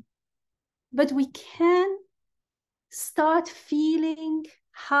imagination. But we can start feeling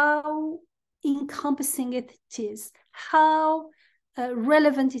how encompassing it is, how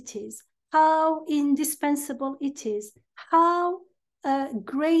relevant it is, how indispensable it is, how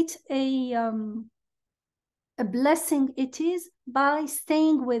great a blessing it is by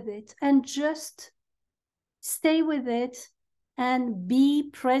staying with it and just stay with it and be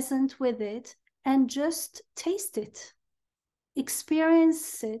present with it and just taste it,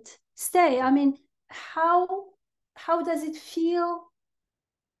 experience it, stay. I mean, how does it feel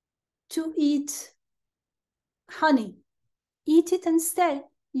to eat honey? Eat it and stay.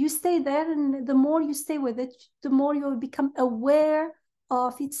 You stay there, and the more you stay with it, the more you will become aware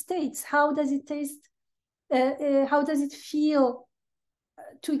of its states. How does it taste? How does it feel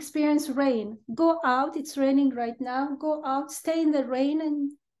to experience rain? Go out, it's raining right now. Go out, stay in the rain,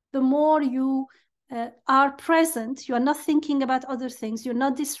 and the more you are present, you are not thinking about other things, you're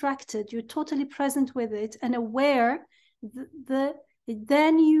not distracted, you're totally present with it and aware,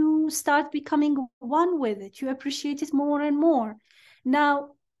 then you start becoming one with it. You appreciate it more and more.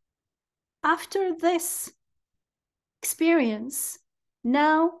 Now, after this experience,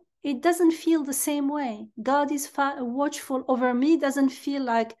 now it doesn't feel the same way. God is watchful over me, doesn't feel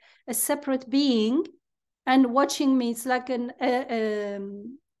like a separate being and watching me. It's like a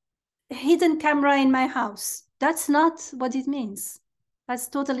hidden camera in my house. That's not what it means. That's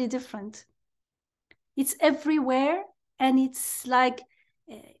totally different. It's everywhere, and it's like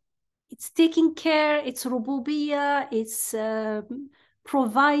it's taking care, it's rububiyyah, it's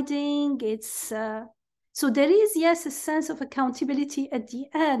providing, it's so there is, yes, a sense of accountability at the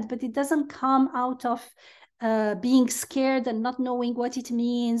end, but it doesn't come out of being scared and not knowing what it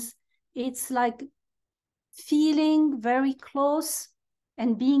means. It's like feeling very close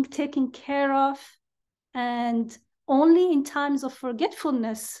and being taken care of. And only in times of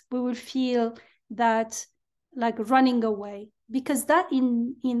forgetfulness we will feel that, like running away, because that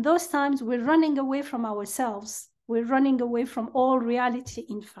in those times we're running away from ourselves. We're running away from all reality,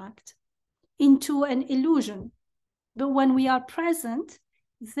 in fact, into an illusion. But when we are present,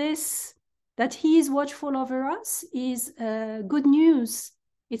 this, that he is watchful over us, is good news.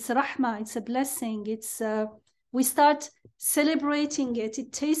 It's rahmah, it's a blessing. It's we start celebrating it.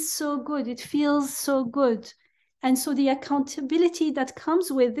 It tastes so good, it feels so good. And so the accountability that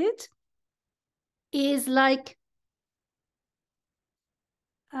comes with it is like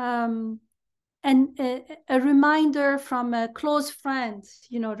and a reminder from a close friend,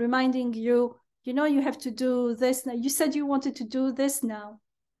 you know, reminding you, you know, you have to do this now. You said you wanted to do this now.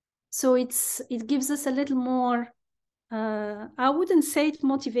 So it gives us a little more, I wouldn't say it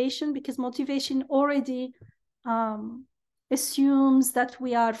motivation, because motivation already assumes that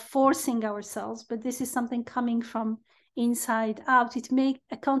we are forcing ourselves, but this is something coming from inside out. It makes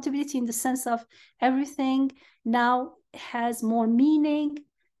accountability in the sense of everything now has more meaning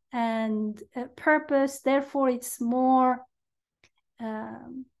and purpose. Therefore, it's more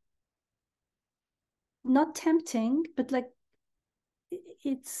not tempting, but like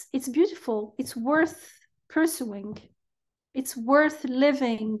it's beautiful. It's worth pursuing. It's worth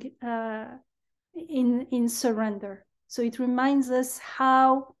living in surrender. So it reminds us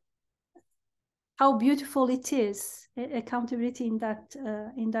how beautiful it is, accountability in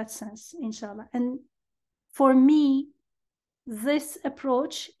that sense, inshallah. And for me, this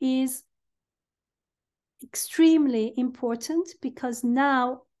approach is extremely important, because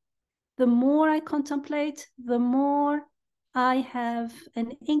now the more I contemplate, the more I have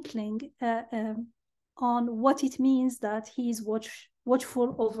an inkling on what it means that he is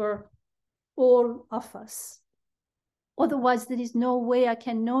watchful over all of us. Otherwise, there is no way I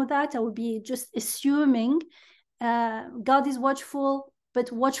can know that. I would be just assuming God is watchful,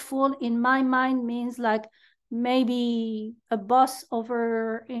 but watchful in my mind means like maybe a boss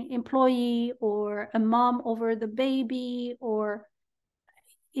over an employee, or a mom over the baby, or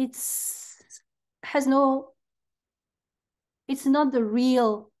it's not the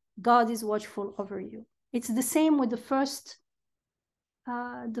real God is watchful over you. It's the same with the first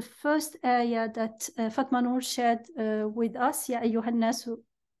ayah that Fatmanur shared with us. Ya ayyuhan nasu.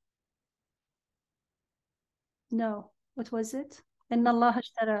 No, what was it? Inna Allah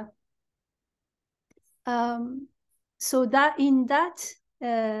ashtara. So that in that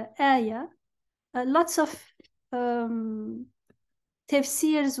ayah, lots of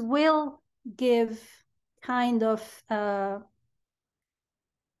tafsirs will give kind of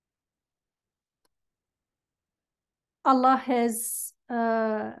Allah has,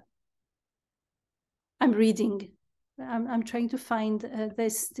 I'm reading, I'm trying to find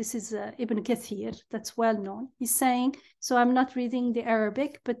this. This is Ibn Kathir, that's well known. He's saying, so I'm not reading the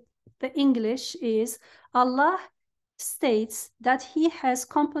Arabic, but the English is, Allah states that he has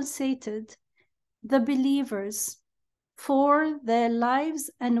compensated the believers for their lives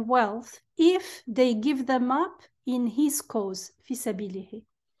and wealth if they give them up in his cause, fi sabilihi,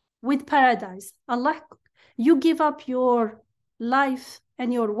 with paradise. Allah, you give up your life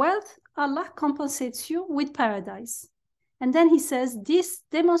and your wealth, Allah compensates you with paradise. And then he says, this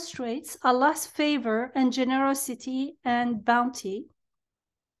demonstrates Allah's favor and generosity and bounty,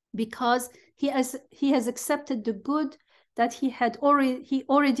 because he has accepted the good that he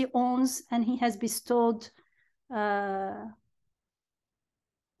already owns, and he has bestowed on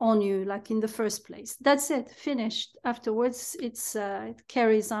you, like in the first place. That's it, finished. Afterwards, it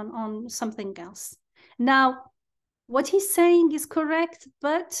carries on something else. Now, what he's saying is correct,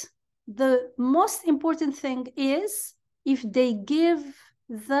 but the most important thing is if they give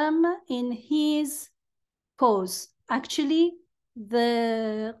them in his cause. Actually,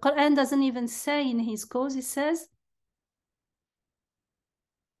 the Quran doesn't even say in his cause, it says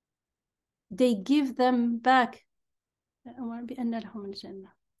they give them back.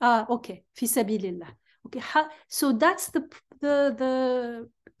 Okay, fi sabilillah. Okay, so that's the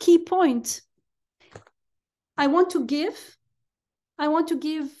key point. I want to give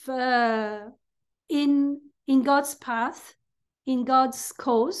in God's path, in God's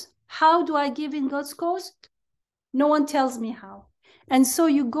cause. How do I give in God's cause? No one tells me how. And so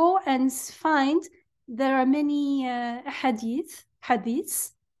you go and find there are many hadiths,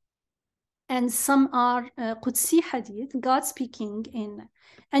 and some are Qudsi hadith, God speaking in.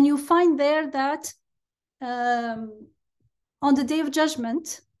 And you find there that on the Day of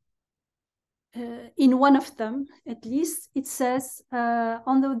Judgment, in one of them, at least, it says,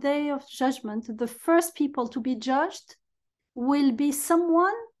 on the Day of Judgment, the first people to be judged will be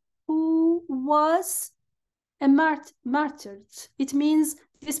someone who was a martyred. It means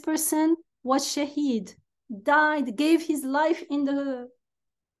this person was shaheed, died, gave his life in the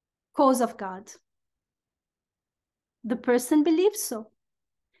cause of God. The person believes so.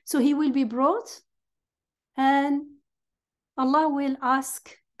 So he will be brought, and Allah will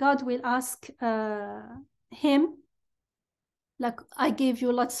ask, God will ask him, like, I gave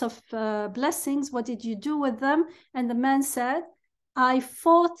you lots of blessings, what did you do with them? And the man said, I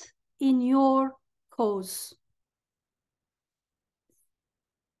fought in your cause.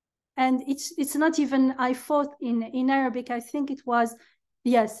 And it's not even I fought in Arabic. I think it was,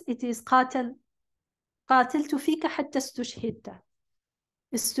 yes, it is قاتلت فيك حتى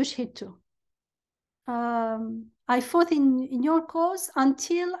استشهدت. I fought in your cause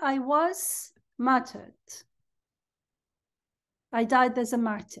until I was martyred. I died as a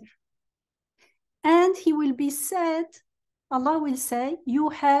martyr. And he will be said, Allah will say, you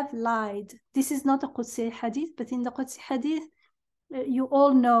have lied. This is not a Qudsi hadith, but in the Qudsi hadith, you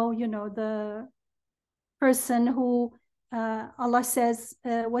all know, the person who Allah says,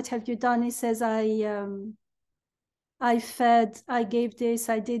 what have you done? He says, I fed, I gave this,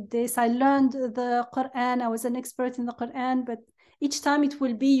 I did this, I learned the Quran, I was an expert in the Quran, but each time it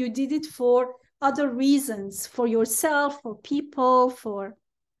will be, you did it for other reasons, for yourself, for people, for...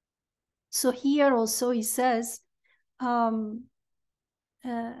 So here also he says, you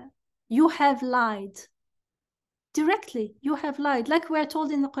have lied. Directly, you have lied. Like we are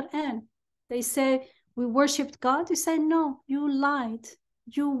told in the Quran. They say, we worshipped God. You say, no, you lied.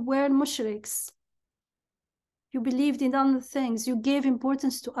 You were mushriks. You believed in other things. You gave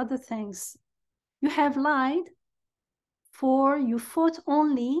importance to other things. You have lied, for you fought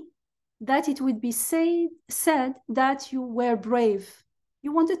only that it would be said that you were brave.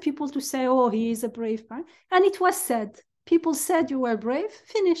 You wanted people to say, oh, he is a brave man. And it was said. People said you were brave.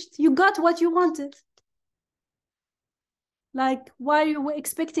 Finished. You got what you wanted. Like, why you were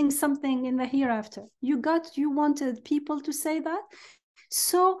expecting something in the hereafter? You wanted people to say that.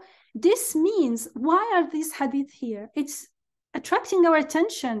 So this means, why are these hadith here? It's attracting our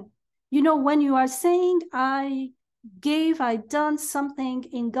attention. When you are saying, I done something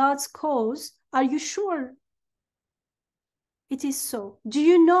in God's cause, are you sure it is so? Do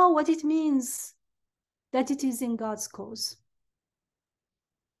you know what it means that it is in God's cause?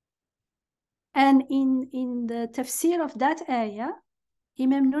 And in the tafsir of that ayah,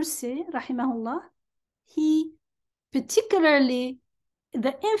 Imam Nursi, rahimahullah, he particularly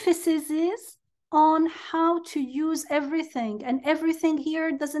the emphasis is on how to use everything. And everything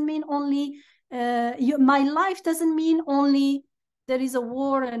here doesn't mean only, my life doesn't mean only there is a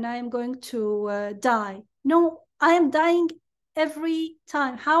war and I am going to die. No, I am dying every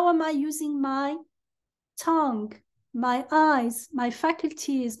time. How am I using my tongue, my eyes, my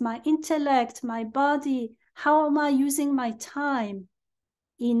faculties, my intellect, my body? How am I using my time?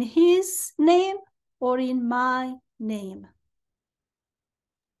 In his name or in my name?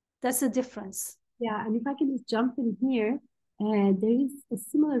 That's the difference. Yeah, and if I can just jump in here, there is a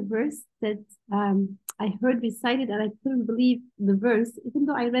similar verse that I heard recited, and I couldn't believe the verse, even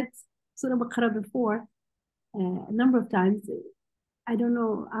though I read Surah Baqarah before a number of times. I don't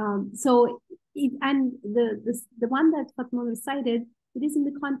know. So, and the one that Fatmanur recited, it is in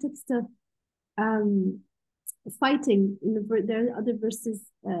the context of fighting. There are other verses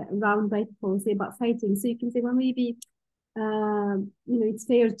around, right, say about fighting. So you can say, well, maybe it's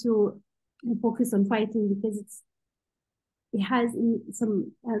fair to focus on fighting because it has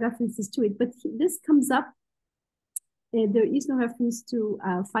some references to it. But this comes up. There is no reference to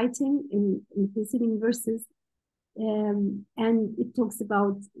fighting in the preceding verses, and it talks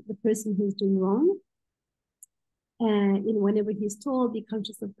about the person who's doing wrong. And whenever he's told, be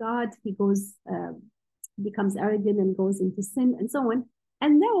conscious of God, he goes, becomes arrogant and goes into sin and so on.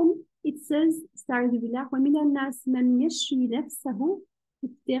 And then it says, استعيذ بالله ومن الناس من يشري نفسه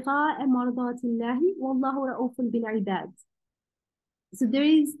ابتغاء مرضات الله والله رؤوف بالعباد. So there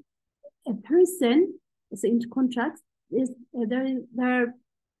is a person, so in contrast, there are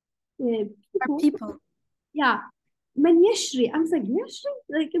people. Yeah. من يشري, I'm like, يشري?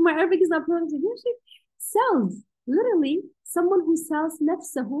 Like my Arabic is not pronounced يشري. Sells, literally, someone who sells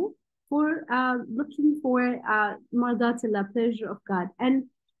نفسه for looking for mardatillah, pleasure of God. And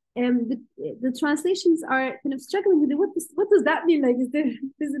the translations are kind of struggling with it. What does that mean? Like, is there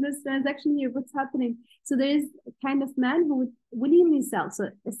business transaction here? What's happening? So there is a kind of man who would willingly sell. So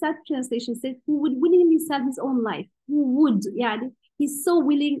a sad translation says, who would willingly sell his own life. Who would, yeah, he's so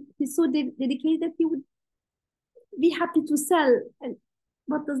willing, he's so dedicated that he would be happy to sell. And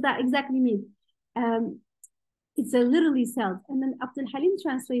what does that exactly mean? It's a literally self. And then Abdul Halim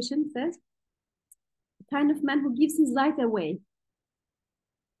translation says, the kind of man who gives his life away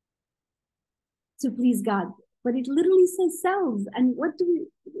to please God. But it literally says sells. And what do we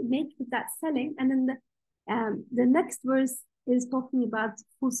make with that selling? And then the next verse is talking about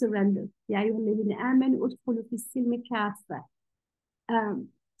full surrender.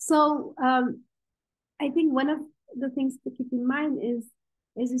 So I think one of the things to keep in mind is,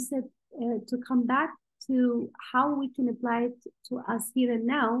 as you said, to come back to how we can apply it to us here and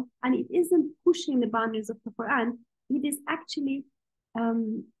now. And it isn't pushing the boundaries of the Quran. It is actually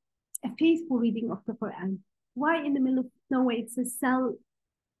a faithful reading of the Quran. Why in the middle of nowhere it says sell?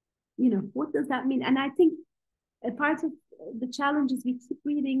 What does that mean? And I think a part of the challenge is we keep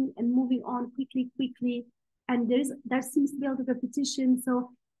reading and moving on quickly. And there seems to be a lot of repetition.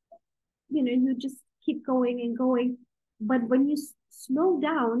 So, you just keep going and going. But when you slow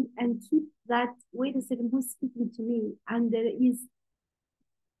down and keep that, wait a second, who's speaking to me? And there is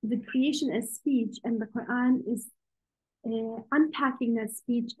the creation as speech, and the Quran is unpacking that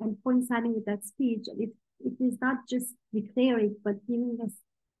speech and coinciding with that speech. It is not just declaring, but giving us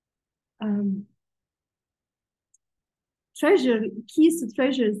keys to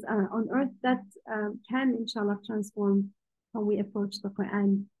treasures on earth that can, inshallah, transform how we approach the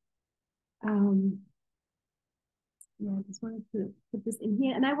Quran. Yeah, I just wanted to put this in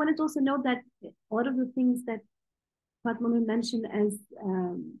here. And I wanted to also note that a lot of the things that Fatmanur mentioned as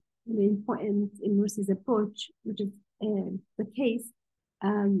important in Mursi's approach, which is the case,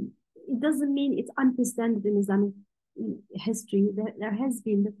 it doesn't mean it's unprecedented in Islamic history. There has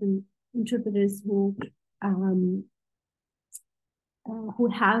been different interpreters who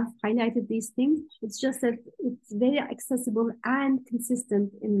have highlighted these things. It's just that it's very accessible and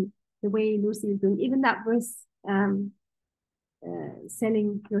consistent in the way Mursi is doing. Even that verse,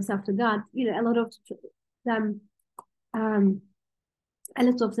 selling yourself to God, a lot of them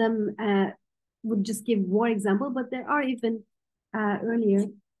would just give war example, but there are even earlier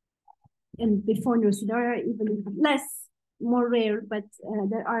and before Nursi, there are even more rare, but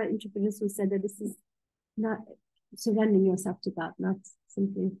there are interpreters who said that this is not surrendering yourself to God, not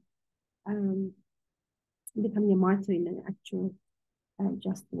simply becoming a martyr in an actual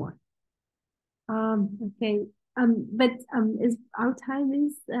just war. Okay. But is our time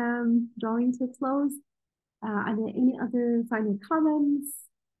is drawing to a close. Are there any other final comments,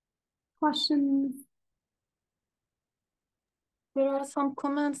 questions? There are some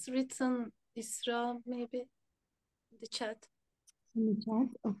comments written, Isra, maybe, in the chat. in the chat.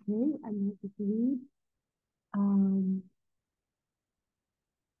 Okay, I'm happy to read.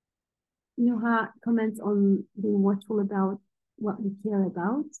 Nuha comments on being watchful about what we care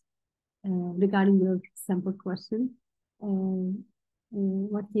about regarding your sample question.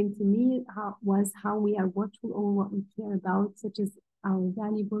 What came to me was how we are watchful over what we care about, such as our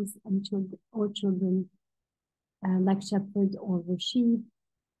valuables and children, or children, like shepherd or sheep.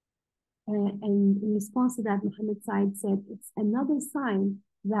 And in response to that, Muhammad Said said, it's another sign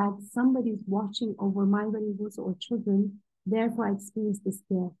that somebody is watching over my valuables or children, therefore I experience this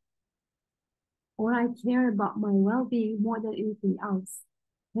care. Or I care about my well-being more than anything else.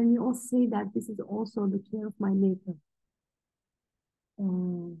 Can you also say that this is also the care of my maker?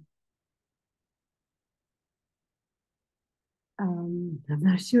 I'm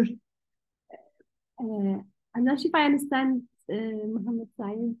not sure. I'm not sure if I understand Muhammad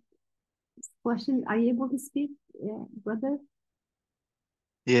Said's question. Are you able to speak, brother?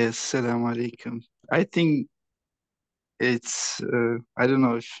 Yes, Assalamu Alaykum. I think it's, I don't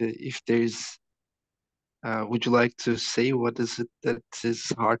know if there's, would you like to say what is it that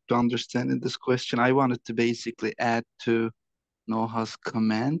is hard to understand in this question? I wanted to basically add to Noha's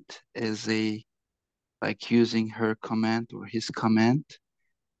comment as a, like using her comment or his comment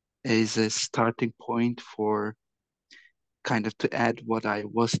as a starting point for kind of to add what I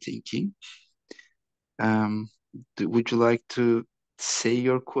was thinking. Would you like to say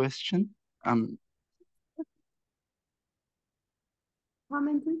your question? Commented?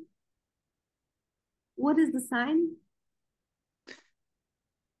 What is the sign?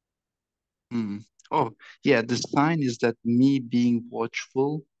 Oh, yeah, the sign is that me being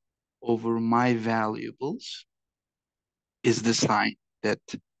watchful over my valuables is the sign that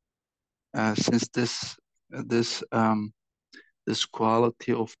since this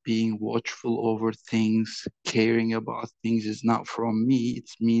quality of being watchful over things, caring about things is not from me, it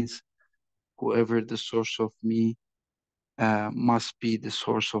means whoever the source of me must be the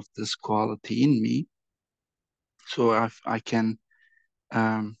source of this quality in me. So I can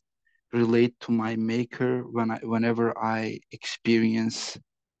relate to my maker whenever I experience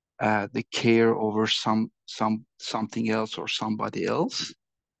the care over something else or somebody else.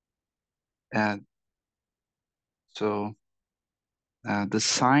 And so the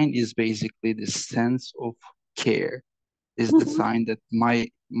sign is basically the sense of care, is the sign that my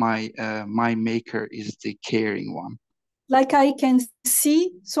maker is the caring one. Like I can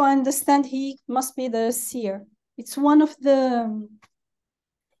see, so I understand he must be the seer. It's one of the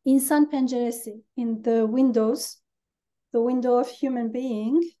insan penceresi, in the windows, the window of human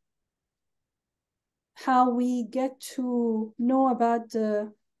being, how we get to know about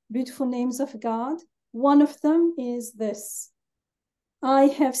the beautiful names of God. One of them is this: I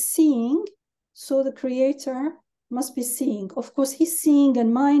have seen, so the creator must be seeing. Of course, he's seeing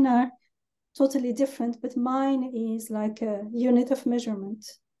and mine are totally different, but mine is like a unit of measurement.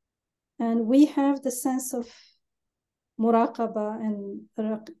 And we have the sense of muraqaba and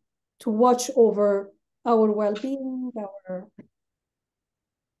to watch over our well-being, our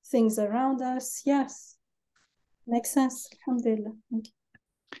things around us. Yes, makes sense. Alhamdulillah. Thank you.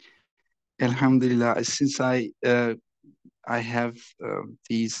 Alhamdulillah, since I have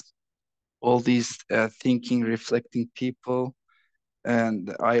all these thinking, reflecting people,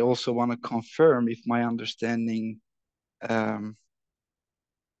 and I also want to confirm if my understanding,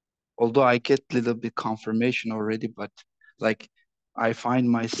 although I get a little bit confirmation already, but like I find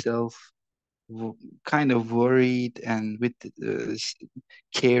myself kind of worried and with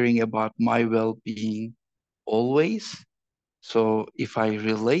caring about my well-being always. So if I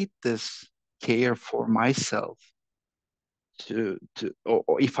relate this care for myself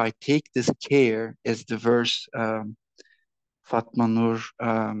or if I take this care as the verse Fatmanur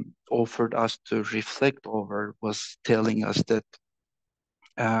offered us to reflect over, was telling us that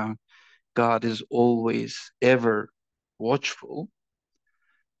God is always ever watchful.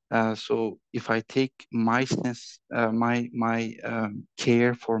 So if I take my sense, my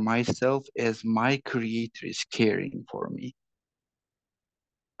care for myself as my creator is caring for me,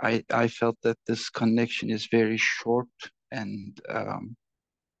 I felt that this connection is very short and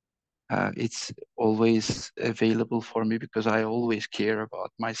it's always available for me because I always care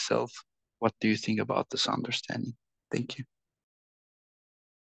about myself. What do you think about this understanding? Thank you.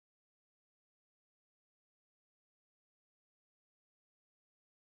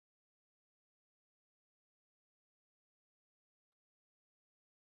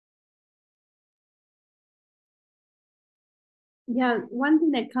 Yeah, one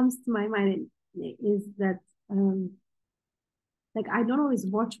thing that comes to my mind is that like I don't always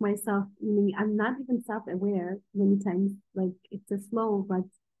watch myself, meaning I'm not even self-aware many times. Like it's a flow, but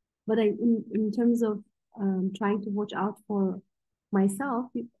in terms of trying to watch out for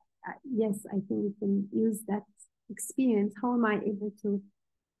myself, yes, I think we can use that experience. How am I able to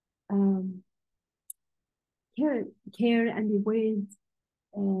um, care and be worried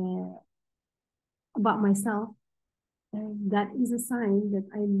about myself? That is a sign that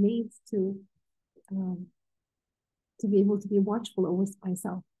I'm made to be able to be watchful over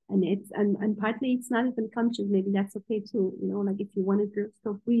myself. And it's and partly it's not even conscious. Maybe that's okay too. You know, like if you wanted to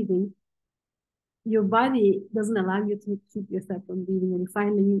stop breathing, your body doesn't allow you to keep yourself from breathing, and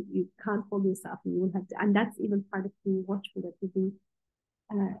finally you can't hold yourself, and you will have to. And that's even part of being watchful. That you think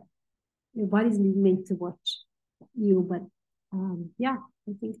your body's made to watch you. But yeah,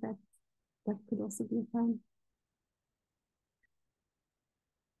 I think that could also be a sign.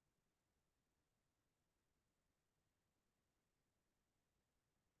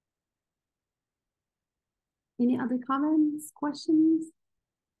 Any other comments, questions?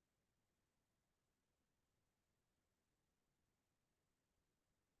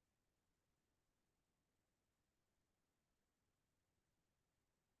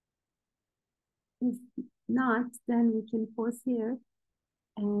 If not, then we can pause here.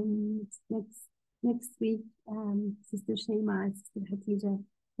 And next week, Sister Shaima and Sister Hatija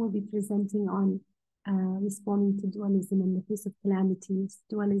will be presenting on responding to dualism in the face of calamities,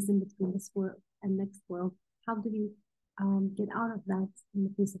 dualism between this world and next world. How do we get out of that in the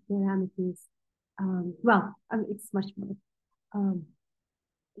face of calamities? Well, it's much more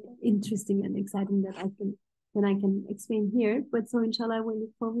interesting and exciting that I can explain here. But so inshallah, we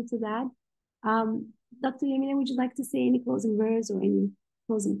look forward to that. Dr. Yamina, would you like to say any closing words or any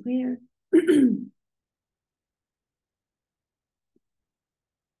closing prayer?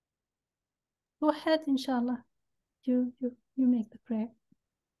 Go ahead, inshallah. You make the prayer.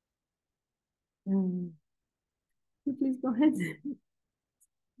 Please go ahead.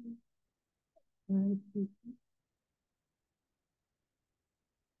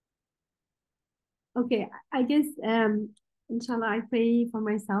 Okay, I guess inshallah, I pray for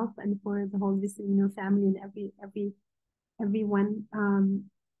myself and for the whole Visserino family and everyone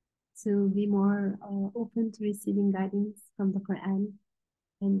to be more open to receiving guidance from the Quran,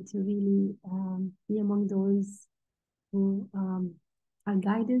 and to really be among those who are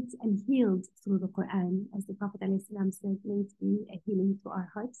guided and healed through the Quran. As the Prophet ﷺ said, may it be a healing to our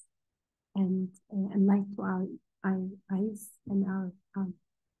hearts and light to our eyes and our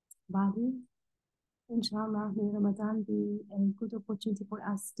bodies. Inshallah, may Ramadan be a good opportunity for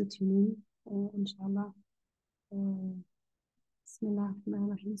us to tune in. Inshallah. بسم الله الرحمن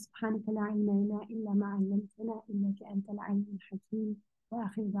الرحيم سبحانك لا علم لنا إلا ما علمتنا إنك أنت العليم الحكيم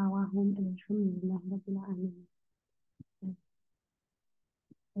وآخر دعواهم أن الحمد لله رب العالمين.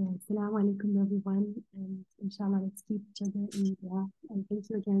 Assalamu Alaykum everyone, and inshallah let's keep each other in dua. And thank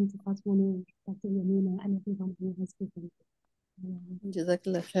you again to Fatmanur, Dr. Yamina, and everyone who has presented.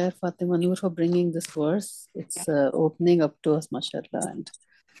 Jazakallah khair, Fatmanur, for bringing this verse. It's opening up to us, mashallah, and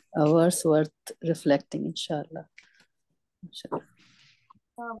a verse worth reflecting, inshallah.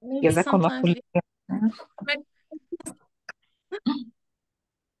 Maybe sometimes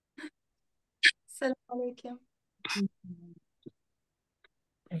Assalamu Alaykum.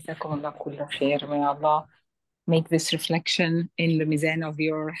 May Allah make this reflection in the mizan of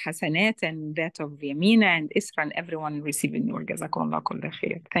your hasanat and that of Yamina and Isra and everyone receiving your jazakumullah kulla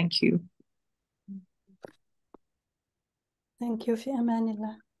khair. Thank you. Thank you. Fi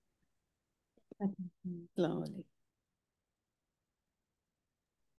amanillah. Assalamu alaikum.